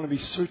God, I want to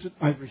be certain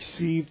I've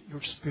received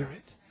your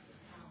Spirit.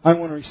 I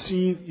want to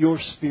receive your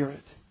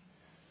Spirit.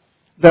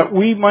 That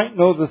we might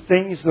know the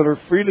things that are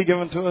freely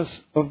given to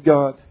us of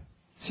God.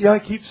 See, I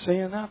keep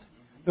saying that.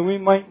 That we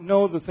might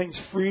know the things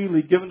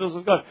freely given to us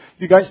of God.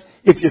 You guys,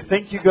 if you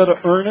think you've got to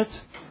earn it,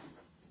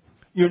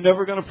 you're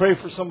never going to pray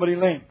for somebody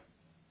lame.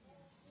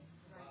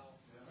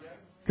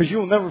 Because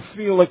you'll never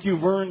feel like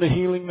you've earned a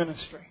healing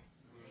ministry.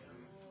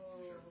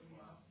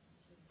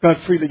 God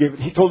freely gave it.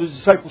 He told His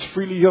disciples,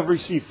 freely you have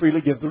received,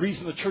 freely give. The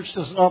reason the church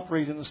doesn't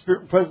operate in the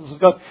Spirit and presence of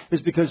God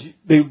is because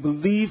they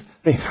believe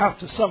they have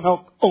to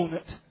somehow own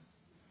it.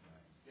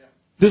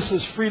 This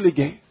is freely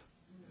gave.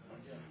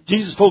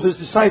 Jesus told His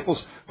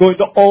disciples, go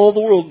into all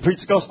the world and preach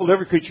the gospel to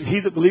every creature. He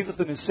that believeth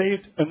and is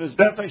saved and is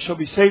baptized shall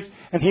be saved,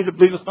 and he that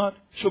believeth not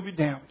shall be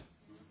damned.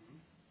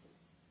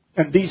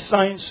 And these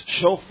signs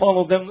shall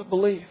follow them that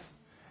believe.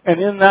 And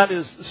in that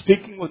is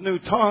speaking with new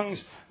tongues.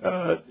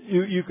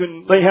 You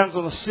can lay hands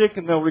on the sick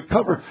and they'll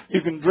recover.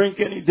 You can drink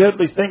any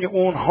deadly thing, it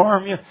won't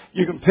harm you.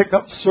 You can pick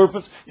up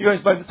serpents. You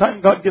guys, by the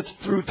time God gets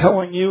through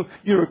telling you,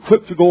 you're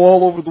equipped to go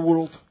all over the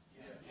world.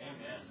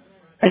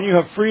 And you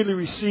have freely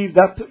received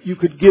that you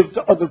could give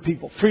to other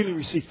people. Freely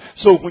received.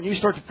 So when you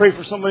start to pray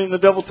for somebody and the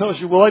devil tells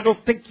you, well, I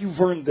don't think you've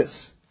earned this.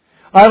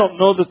 I don't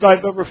know that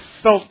I've ever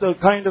felt the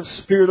kind of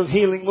spirit of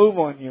healing move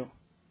on you.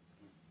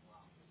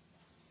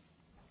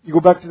 You go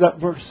back to that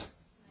verse.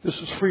 This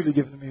was freely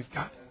given to me of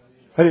God.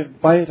 I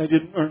didn't buy it. I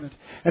didn't earn it.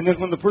 And then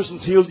when the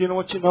person's healed, you know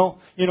what you know?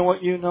 You know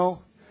what you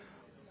know?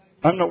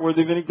 I'm not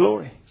worthy of any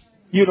glory.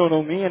 You don't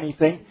owe me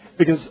anything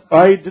because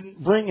I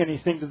didn't bring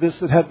anything to this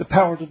that had the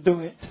power to do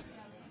it.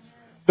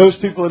 Those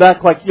people that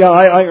act like, yeah,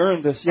 I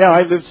earned this. Yeah,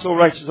 I lived so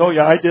righteous. Oh,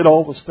 yeah, I did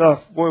all the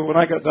stuff. Boy, when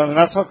I got done. And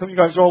that's how come you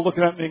guys are all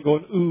looking at me and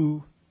going,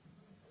 ooh.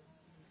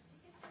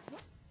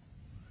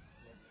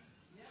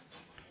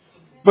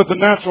 But the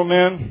natural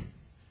man,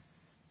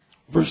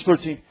 verse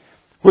 13,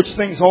 which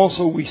things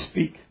also we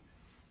speak.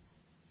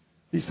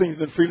 These things have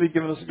been freely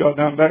given us of God.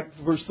 Now I'm back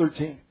to verse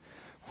 13.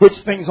 Which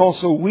things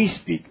also we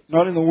speak,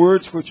 not in the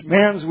words which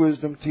man's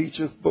wisdom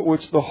teacheth, but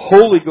which the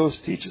Holy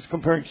Ghost teacheth,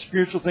 comparing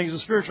spiritual things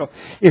with spiritual.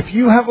 If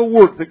you have a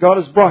work that God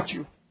has brought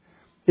you,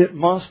 it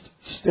must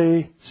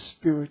stay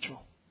spiritual.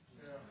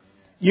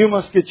 You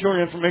must get your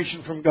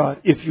information from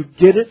God. If you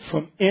get it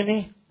from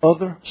any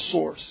other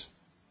source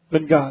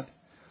than God,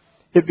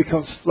 it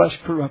becomes flesh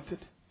corrupted.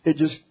 It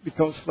just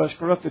becomes flesh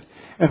corrupted.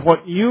 And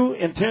what you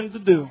intend to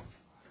do,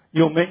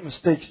 you'll make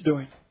mistakes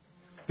doing.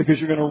 Because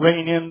you're going to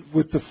rein in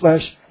with the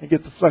flesh and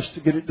get the flesh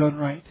to get it done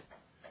right.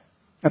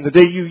 And the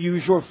day you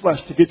use your flesh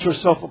to get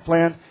yourself a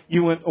plan,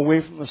 you went away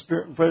from the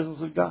Spirit and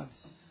presence of God.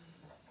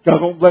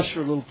 God won't bless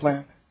your little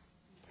plan.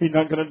 He's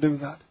not going to do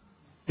that.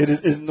 It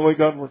isn't the way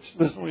God works.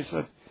 Listen to what He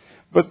said.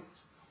 But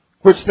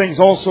which things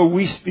also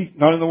we speak,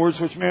 not in the words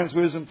which man's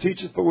wisdom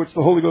teacheth, but which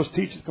the Holy Ghost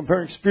teacheth,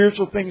 comparing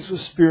spiritual things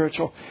with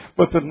spiritual.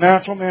 But the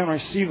natural man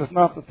receiveth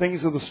not the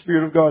things of the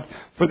Spirit of God,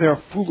 for they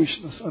are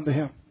foolishness unto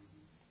him.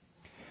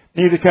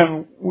 Neither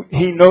can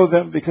he know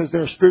them because they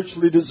are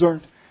spiritually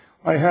discerned.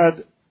 I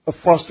had a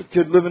foster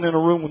kid living in a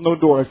room with no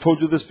door. I've told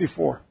you this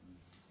before.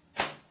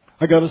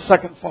 I got a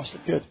second foster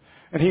kid,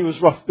 and he was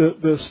rough.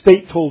 The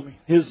state told me,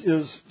 his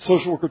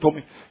social worker told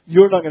me,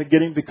 you're not going to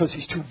get him because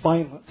he's too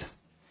violent.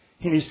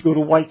 He needs to go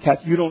to White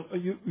Cat.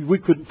 We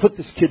couldn't put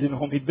this kid in a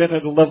home. He'd been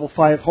at a level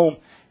 5 home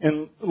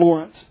in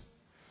Lawrence.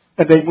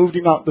 And they moved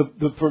him out.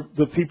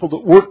 The people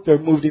that worked there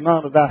moved him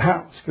out of that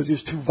house because he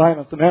was too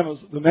violent. The man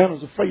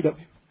was afraid of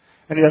him.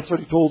 And that's what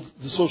he told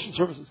the social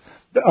services.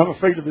 I'm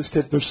afraid of this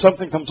kid. There's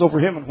something comes over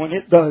him, and when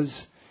it does,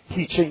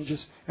 he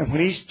changes. And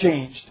when he's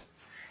changed,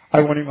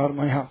 I want him out of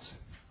my house.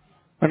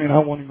 I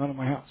want him out of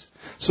my house.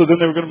 So then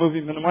they were going to move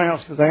him into my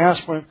house because I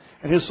asked for him,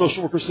 and his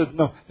social worker said,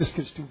 no, this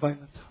kid's too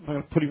violent. I'm not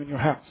going to put him in your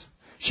house.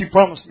 She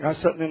promised me. I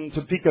sat in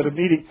Topeka at a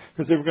meeting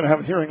because they were going to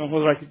have a hearing on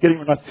whether I could get him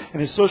or not. And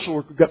his social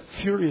worker got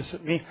furious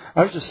at me.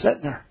 I was just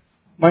sitting there,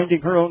 minding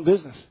her own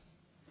business.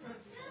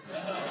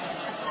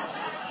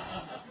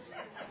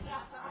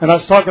 And I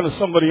was talking to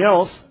somebody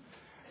else,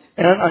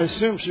 and I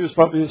assumed she was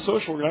probably a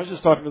social worker. I was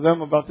just talking to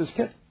them about this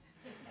kid.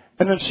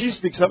 And then she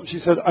speaks up and she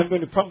said, I'm going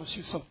to promise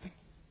you something.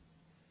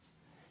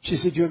 She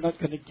said, you're not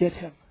going to get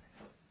him.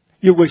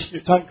 You're wasting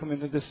your time coming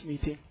to this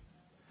meeting.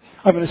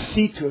 I'm going to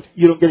see to it.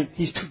 You don't get him.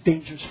 He's too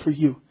dangerous for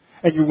you.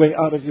 And you're way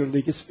out of your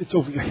league. It's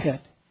over your head.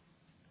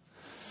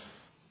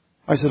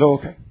 I said, oh,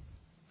 okay.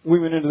 We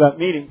went into that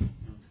meeting,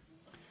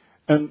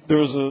 and there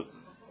was a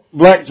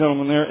black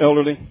gentleman there,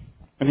 elderly,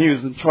 and he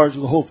was in charge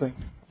of the whole thing.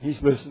 He's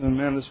listening,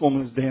 man, this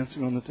woman is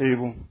dancing on the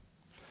table,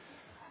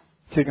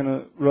 kicking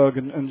a rug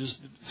and just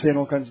saying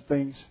all kinds of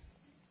things.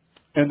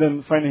 And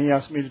then finally he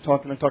asked me to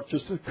talk, and I talked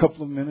just a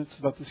couple of minutes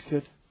about this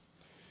kid.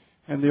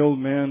 And the old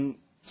man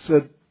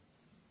said,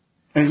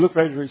 and he looked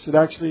right at her, he said,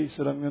 actually, he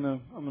said, I'm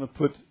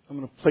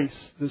gonna place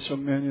this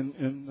young man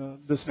in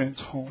this man's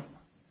home.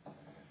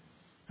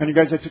 And you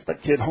guys, I took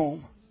that kid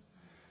home.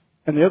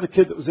 And the other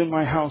kid that was in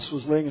my house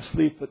was laying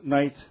asleep at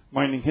night,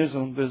 minding his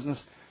own business.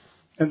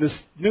 And this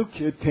new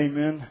kid came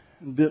in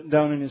and bit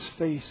down in his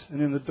face.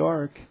 And in the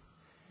dark,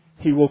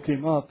 he woke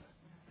him up.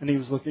 And he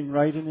was looking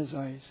right in his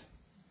eyes.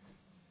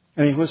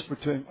 And he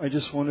whispered to him, I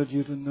just wanted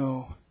you to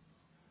know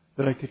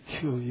that I could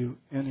kill you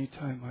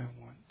anytime I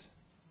want.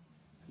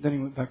 And then he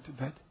went back to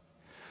bed.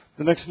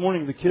 The next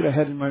morning, the kid I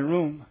had in my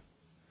room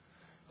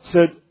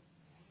said,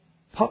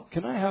 Pop,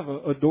 can I have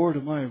a door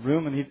to my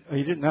room? And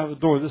he didn't have a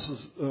door. This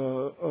was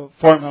a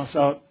farmhouse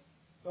out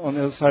on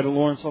the other side of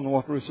Lawrence on the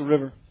Wakarusa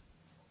River.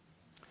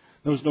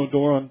 There was no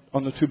door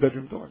on the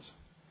 2-bedroom doors.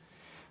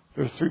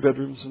 There were 3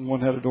 bedrooms, and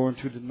one had a door and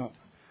 2 did not.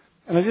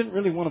 And I didn't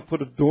really want to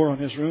put a door on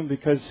his room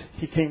because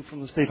he came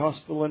from the state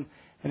hospital and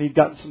he'd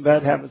gotten some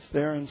bad habits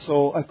there. And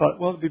so I thought,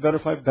 well, it'd be better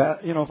if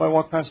I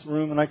walk past the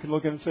room and I could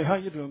look in and say, how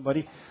you doing,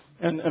 buddy?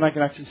 And I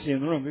can actually see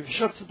in the room. If he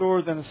shuts the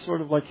door, then it's sort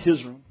of like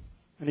his room,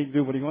 and he can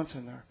do what he wants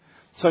in there.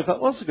 So I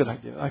thought, well, that's a good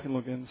idea. I can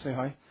look in and say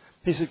hi.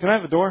 He said, can I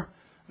have a door?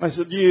 And I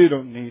said, you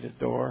don't need a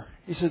door.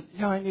 He said,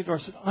 yeah, I need a door.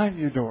 I said, I'm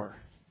your door.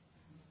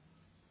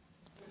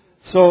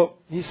 So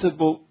he said,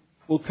 well,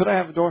 could I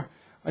have a door?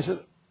 I said,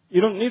 you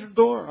don't need a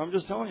door. I'm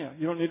just telling you,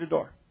 you don't need a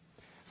door.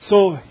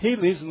 So he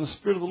leaves, and the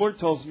Spirit of the Lord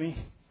tells me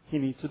he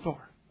needs a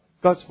door.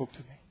 God spoke to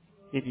me.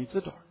 He needs a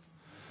door.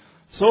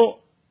 So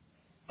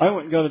I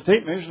went and got a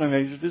tape measure, and I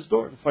measured his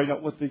door to find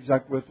out what the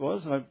exact width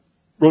was, and I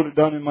wrote it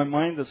down in my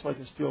mind. That's like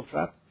a steel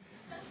trap.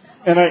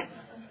 And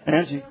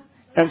Angie.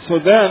 And so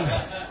then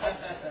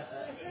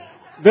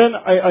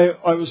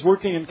I was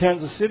working in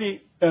Kansas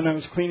City, and I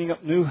was cleaning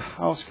up new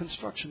house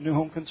construction, new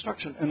home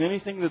construction. And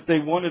anything that they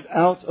wanted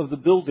out of the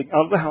building,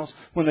 out of the house,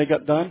 when they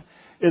got done,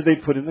 they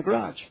put in the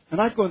garage.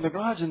 And I'd go in the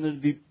garage, and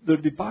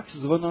there'd be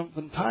boxes of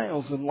unopened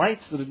tiles and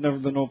lights that had never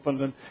been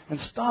opened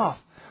and stuff.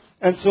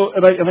 And so,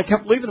 and I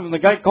kept leaving them. And the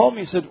guy called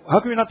me and said, "How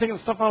come you're not taking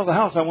the stuff out of the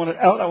house? I want it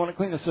out. I want it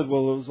clean." I said,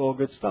 "Well, it was all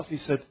good stuff." He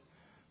said,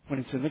 "When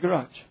it's in the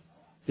garage,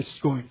 it's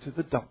going to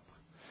the dump."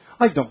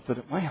 I dumped it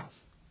at my house.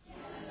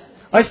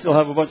 I still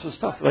have a bunch of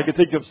stuff that I could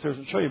take you upstairs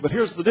and show you. But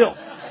here's the deal.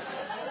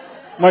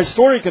 My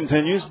story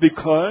continues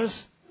because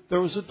there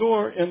was a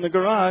door in the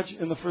garage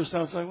in the first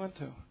house I went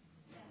to.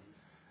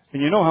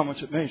 And you know how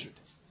much it measured.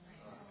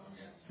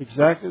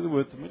 Exactly the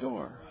width of my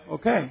door.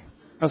 Okay.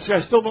 Now see,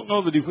 I still don't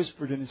know that he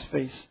whispered in his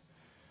face,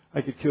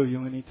 "I could kill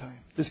you anytime."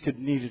 This kid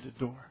needed a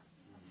door.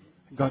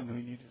 God knew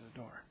he needed a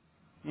door.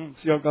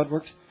 See how God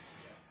works?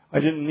 I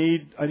didn't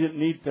need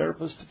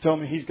therapists to tell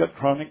me he's got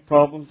chronic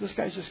problems. This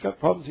guy's just got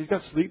problems. He's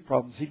got sleep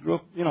problems. He grew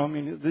up,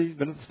 he's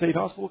been at the state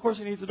hospital. Of course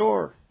he needs a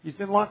door. He's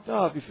been locked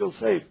up. He feels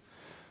safe.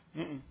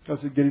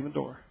 God said, "Get him a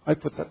door." I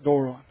put that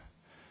door on.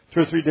 2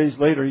 or 3 days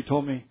later, he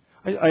told me,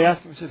 I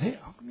asked him, I said, "Hey,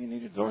 how come you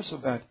need a door so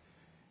bad?"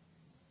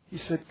 He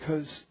said,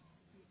 "Because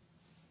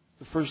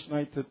the first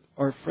night that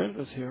our friend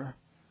was here,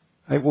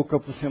 I woke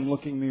up with him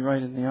looking me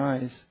right in the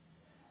eyes.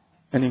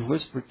 And he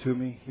whispered to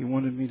me, he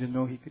wanted me to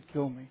know he could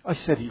kill me." I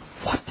said,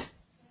 "What?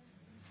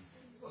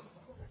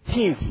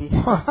 He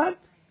what?"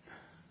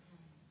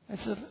 I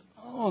said,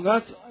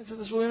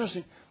 "That's really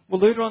interesting." Well,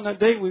 later on that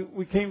day,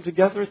 we came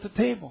together at the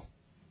table.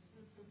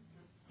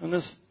 And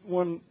this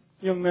one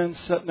young man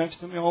sat next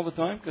to me all the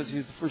time because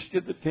he's the first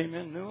kid that came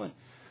in new.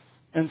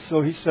 And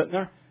so he's sitting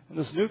there. And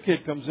this new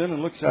kid comes in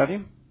and looks at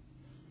him.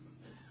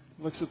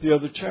 Looks at the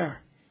other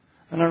chair.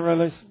 And I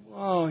realized,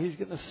 wow, he's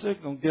getting a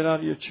signal. Get out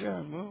of your chair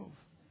and move.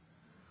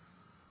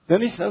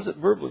 Then he says it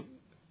verbally.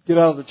 "Get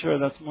out of the chair,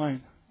 that's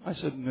mine." I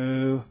said,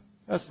 "No,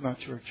 that's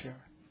not your chair."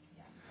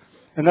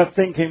 And that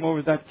thing came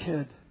over that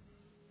kid.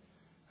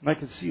 And I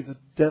could see the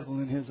devil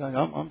in his eye.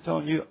 I'm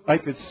telling you, I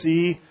could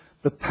see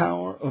the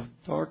power of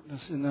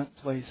darkness in that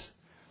place.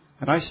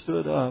 And I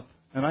stood up,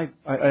 and I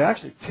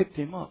actually picked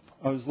him up.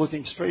 I was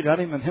looking straight at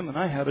him, and him and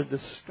I had a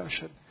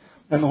discussion.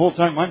 And the whole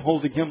time I'm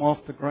holding him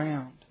off the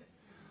ground.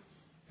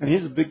 And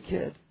he's a big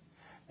kid.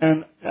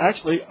 And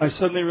actually, I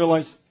suddenly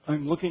realized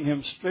I'm looking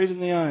him straight in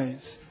the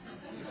eyes.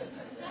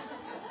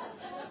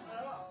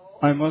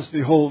 I must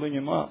be holding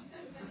him up.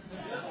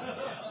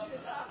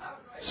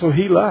 So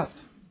he left.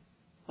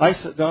 I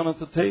sat down at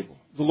the table.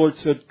 The Lord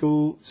said,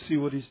 "Go see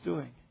what he's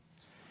doing."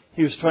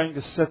 He was trying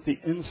to set the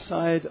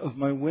inside of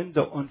my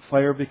window on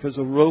fire because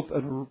a rope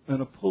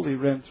and a pulley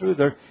ran through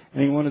there,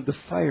 and he wanted the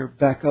fire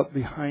back up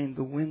behind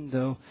the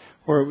window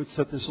where it would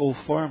set this old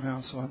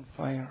farmhouse on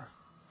fire.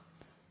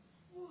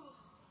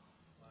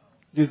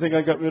 Do you think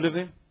I got rid of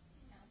him?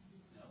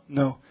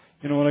 No.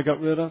 You know what I got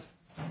rid of?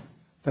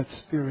 That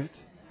spirit.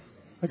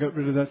 I got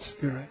rid of that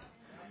spirit.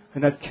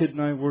 And that kid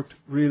and I worked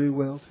really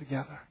well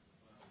together.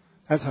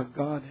 That's how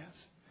God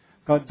is.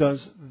 God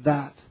does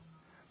that.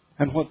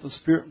 And what the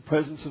Spirit and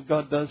presence of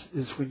God does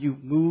is when you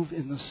move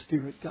in the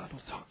Spirit, God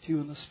will talk to you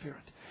in the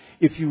Spirit.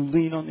 If you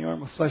lean on the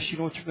arm of flesh, you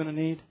know what you're going to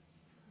need?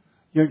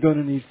 You're going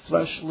to need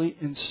fleshly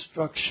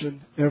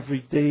instruction every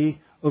day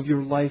of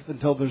your life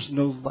until there's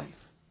no life.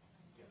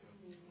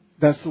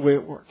 That's the way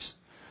it works.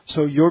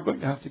 So you're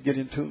going to have to get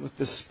in tune with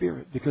this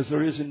Spirit, because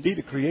there is indeed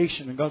a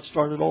creation, and God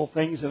started all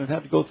things, and it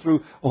had to go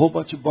through a whole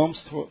bunch of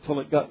bumps till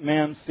it got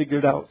man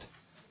figured out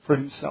for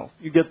himself.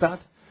 You get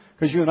that?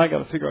 Because you and I got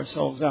to figure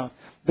ourselves out.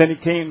 Then He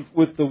came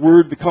with the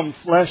Word become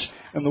flesh,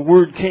 and the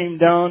Word came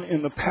down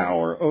in the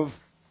power of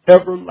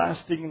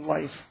everlasting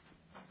life.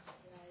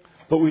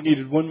 But we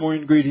needed one more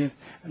ingredient,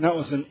 and that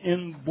was an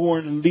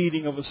inborn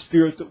leading of a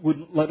Spirit that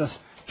wouldn't let us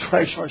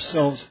trash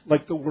ourselves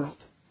like the world.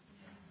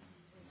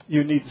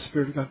 You need the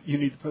Spirit of God. You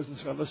need the presence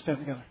of God. Let's stand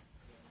together.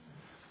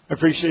 I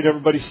appreciate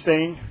everybody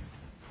staying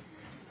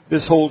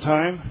this whole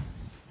time.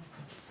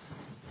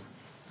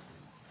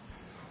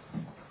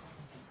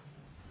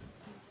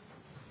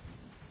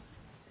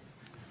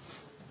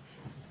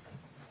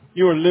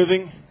 You are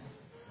living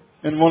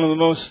in one of the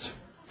most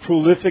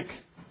prolific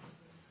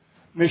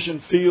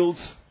mission fields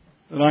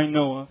that I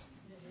know of.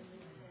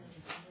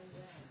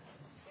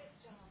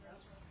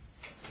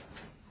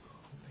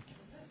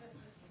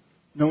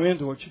 No end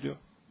to what you do.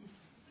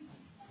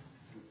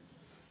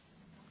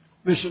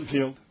 Mission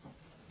field.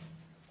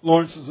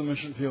 Lawrence is a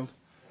mission field.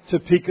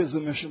 Topeka is a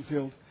mission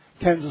field.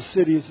 Kansas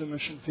City is a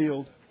mission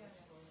field.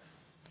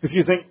 If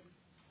you think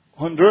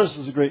Honduras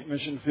is a great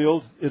mission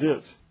field, it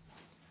is.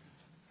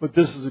 But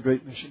this is a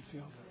great mission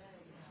field.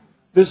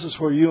 This is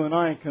where you and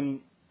I can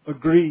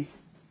agree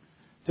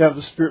to have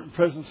the Spirit and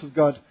presence of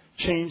God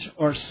change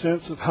our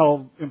sense of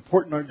how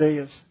important our day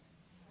is.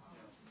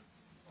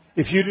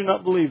 If you do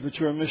not believe that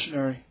you're a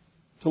missionary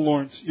to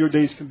Lawrence, your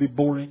days can be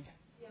boring.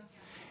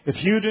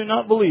 If you do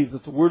not believe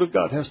that the Word of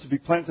God has to be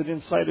planted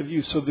inside of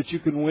you so that you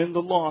can win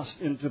the lost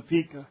in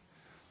Topeka,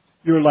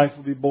 your life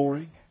will be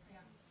boring.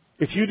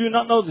 If you do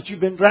not know that you've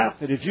been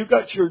drafted, if you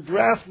got your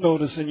draft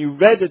notice and you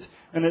read it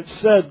and it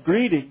said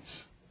greetings,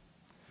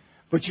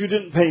 but you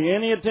didn't pay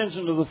any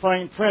attention to the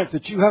fine print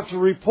that you have to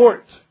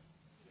report.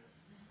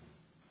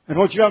 And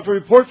what you have to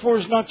report for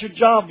is not your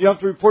job. You have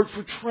to report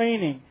for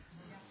training.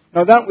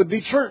 Now that would be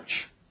church.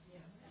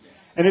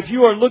 And if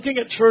you are looking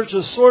at church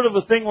as sort of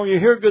a thing where you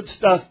hear good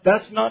stuff,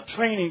 that's not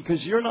training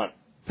because you're not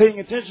paying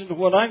attention to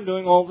what I'm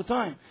doing all the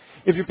time.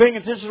 If you're paying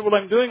attention to what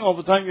I'm doing all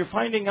the time, you're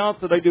finding out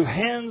that I do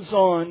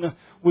hands-on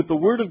with the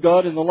Word of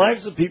God in the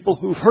lives of people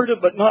who've heard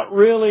it but not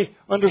really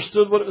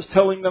understood what it was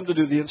telling them to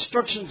do. The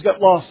instructions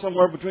got lost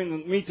somewhere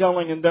between me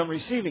telling and them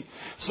receiving.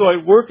 So I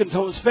work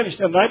until it's finished.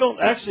 And I don't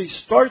actually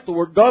start the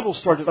Word. God will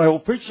start it. I will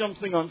preach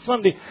something on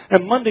Sunday,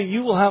 and Monday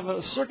you will have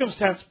a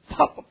circumstance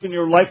pop up in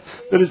your life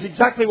that is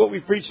exactly what we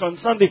preached on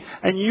Sunday,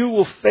 and you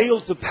will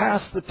fail to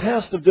pass the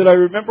test of, did I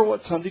remember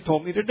what Sunday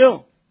told me to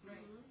do?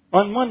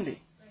 On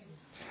Monday.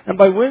 And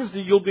by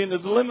Wednesday, you'll be in a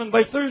dilemma. And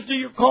by Thursday,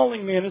 you're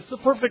calling me. And it's the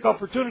perfect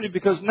opportunity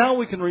because now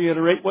we can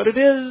reiterate what it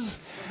is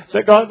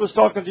that God was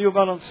talking to you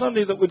about on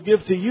Sunday that would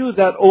give to you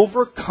that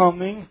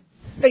overcoming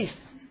faith.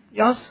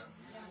 Yes?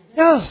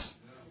 Yes.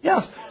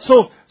 Yes.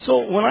 So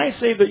when I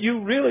say that you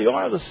really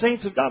are the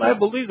saints of God, I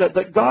believe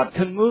that God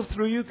can move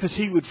through you because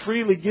He would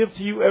freely give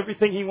to you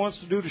everything He wants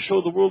to do to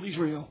show the world He's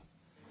real.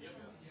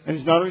 And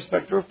He's not a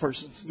respecter of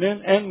persons,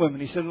 men and women.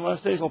 He said in the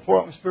last days, I'll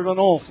pour out my Spirit on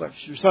all flesh,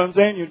 your sons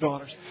and your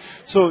daughters.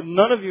 So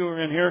none of you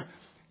are in here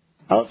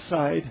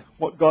outside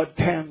what God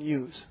can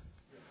use.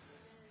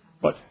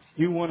 But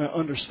you want to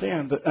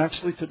understand that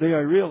actually today I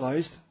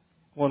realized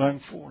what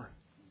I'm for.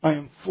 I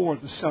am for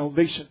the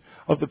salvation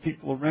of the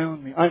people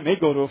around me. I may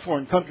go to a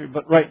foreign country,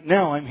 but right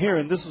now I'm here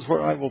and this is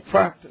where I will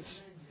practice.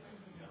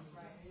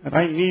 And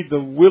I need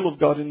the will of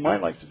God in my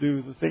life to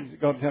do the things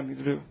that God would have me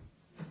to do.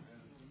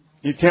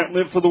 You can't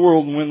live for the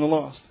world and win the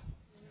lost.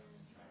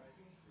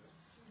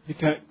 You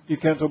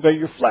can't obey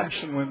your flesh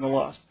and win the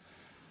lost.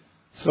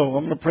 So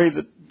I'm going to pray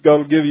that God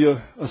will give you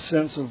a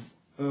sense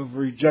of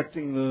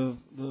rejecting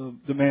the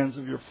demands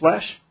of your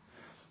flesh,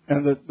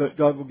 and that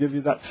God will give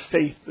you that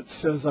faith that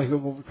says, I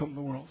have overcome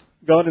the world.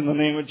 God, in the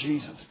name of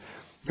Jesus,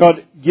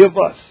 God, give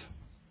us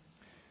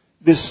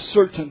this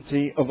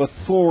certainty of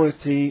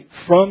authority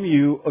from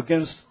you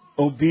against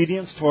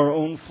obedience to our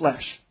own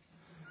flesh.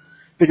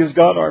 Because,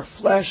 God, our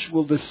flesh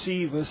will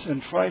deceive us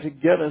and try to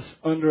get us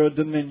under a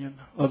dominion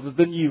other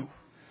than you.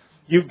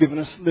 You've given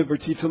us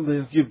liberty to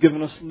live. You've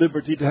given us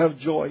liberty to have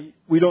joy.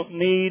 We don't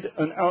need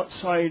an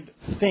outside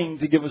thing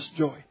to give us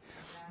joy.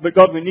 But,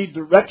 God, we need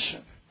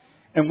direction.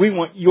 And we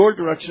want your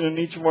direction in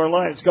each of our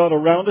lives. God,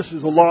 around us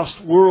is a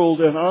lost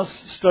world, and us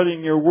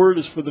studying your word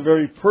is for the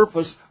very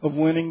purpose of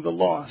winning the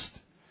lost.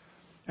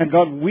 And,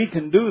 God, we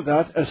can do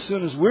that as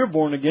soon as we're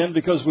born again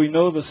because we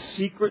know the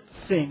secret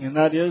thing, and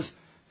that is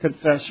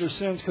confess your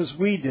sins because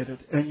we did it.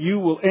 And you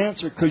will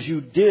answer because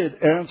you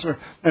did answer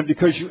and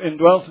because you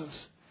indwelt us.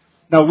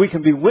 Now we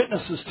can be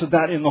witnesses to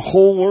that in the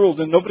whole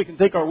world and nobody can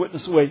take our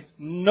witness away.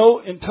 No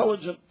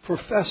intelligent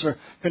professor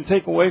can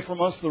take away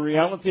from us the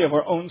reality of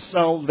our own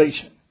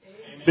salvation.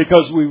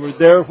 Because we were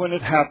there when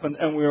it happened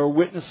and we are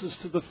witnesses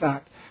to the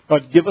fact.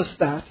 God, give us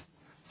that.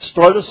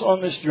 Start us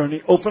on this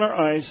journey. Open our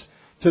eyes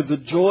to the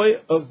joy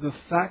of the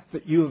fact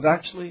that you have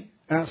actually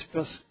asked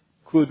us,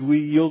 could we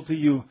yield to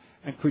you?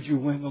 And could you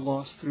win the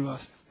lost through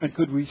us? And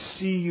could we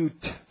see you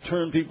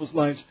turn people's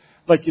lives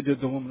like you did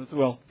the woman at the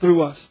well?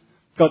 Through us.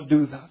 God,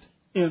 do that.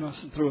 In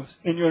us and through us.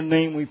 In your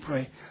name we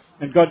pray.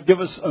 And God, give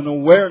us an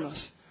awareness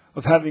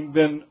of having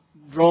been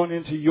drawn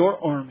into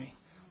your army.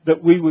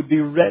 That we would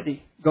be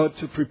ready, God,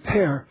 to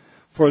prepare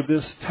for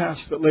this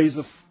task that lays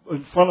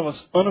in front of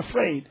us,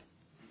 unafraid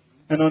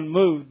and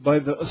unmoved by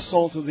the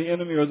assault of the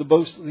enemy or the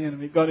boast of the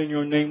enemy. God, in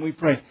your name we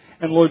pray.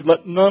 And Lord,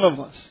 let none of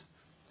us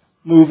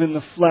move in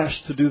the flesh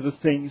to do the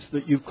things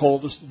that you've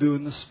called us to do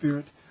in the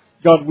Spirit.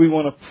 God, we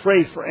want to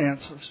pray for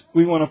answers.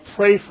 We want to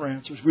pray for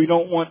answers. We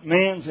don't want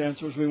man's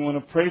answers. We want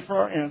to pray for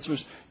our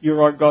answers.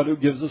 You're our God who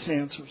gives us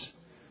answers.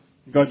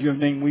 God, in your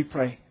name we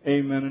pray.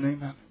 Amen and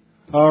amen.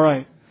 All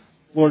right.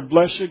 Lord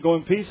bless you. Go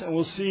in peace. And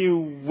we'll see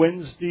you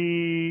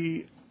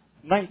Wednesday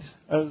night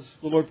as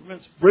the Lord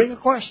permits. Bring a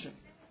question.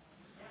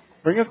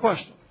 Bring a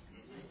question.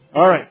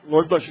 All right.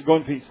 Lord bless you. Go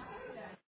in peace.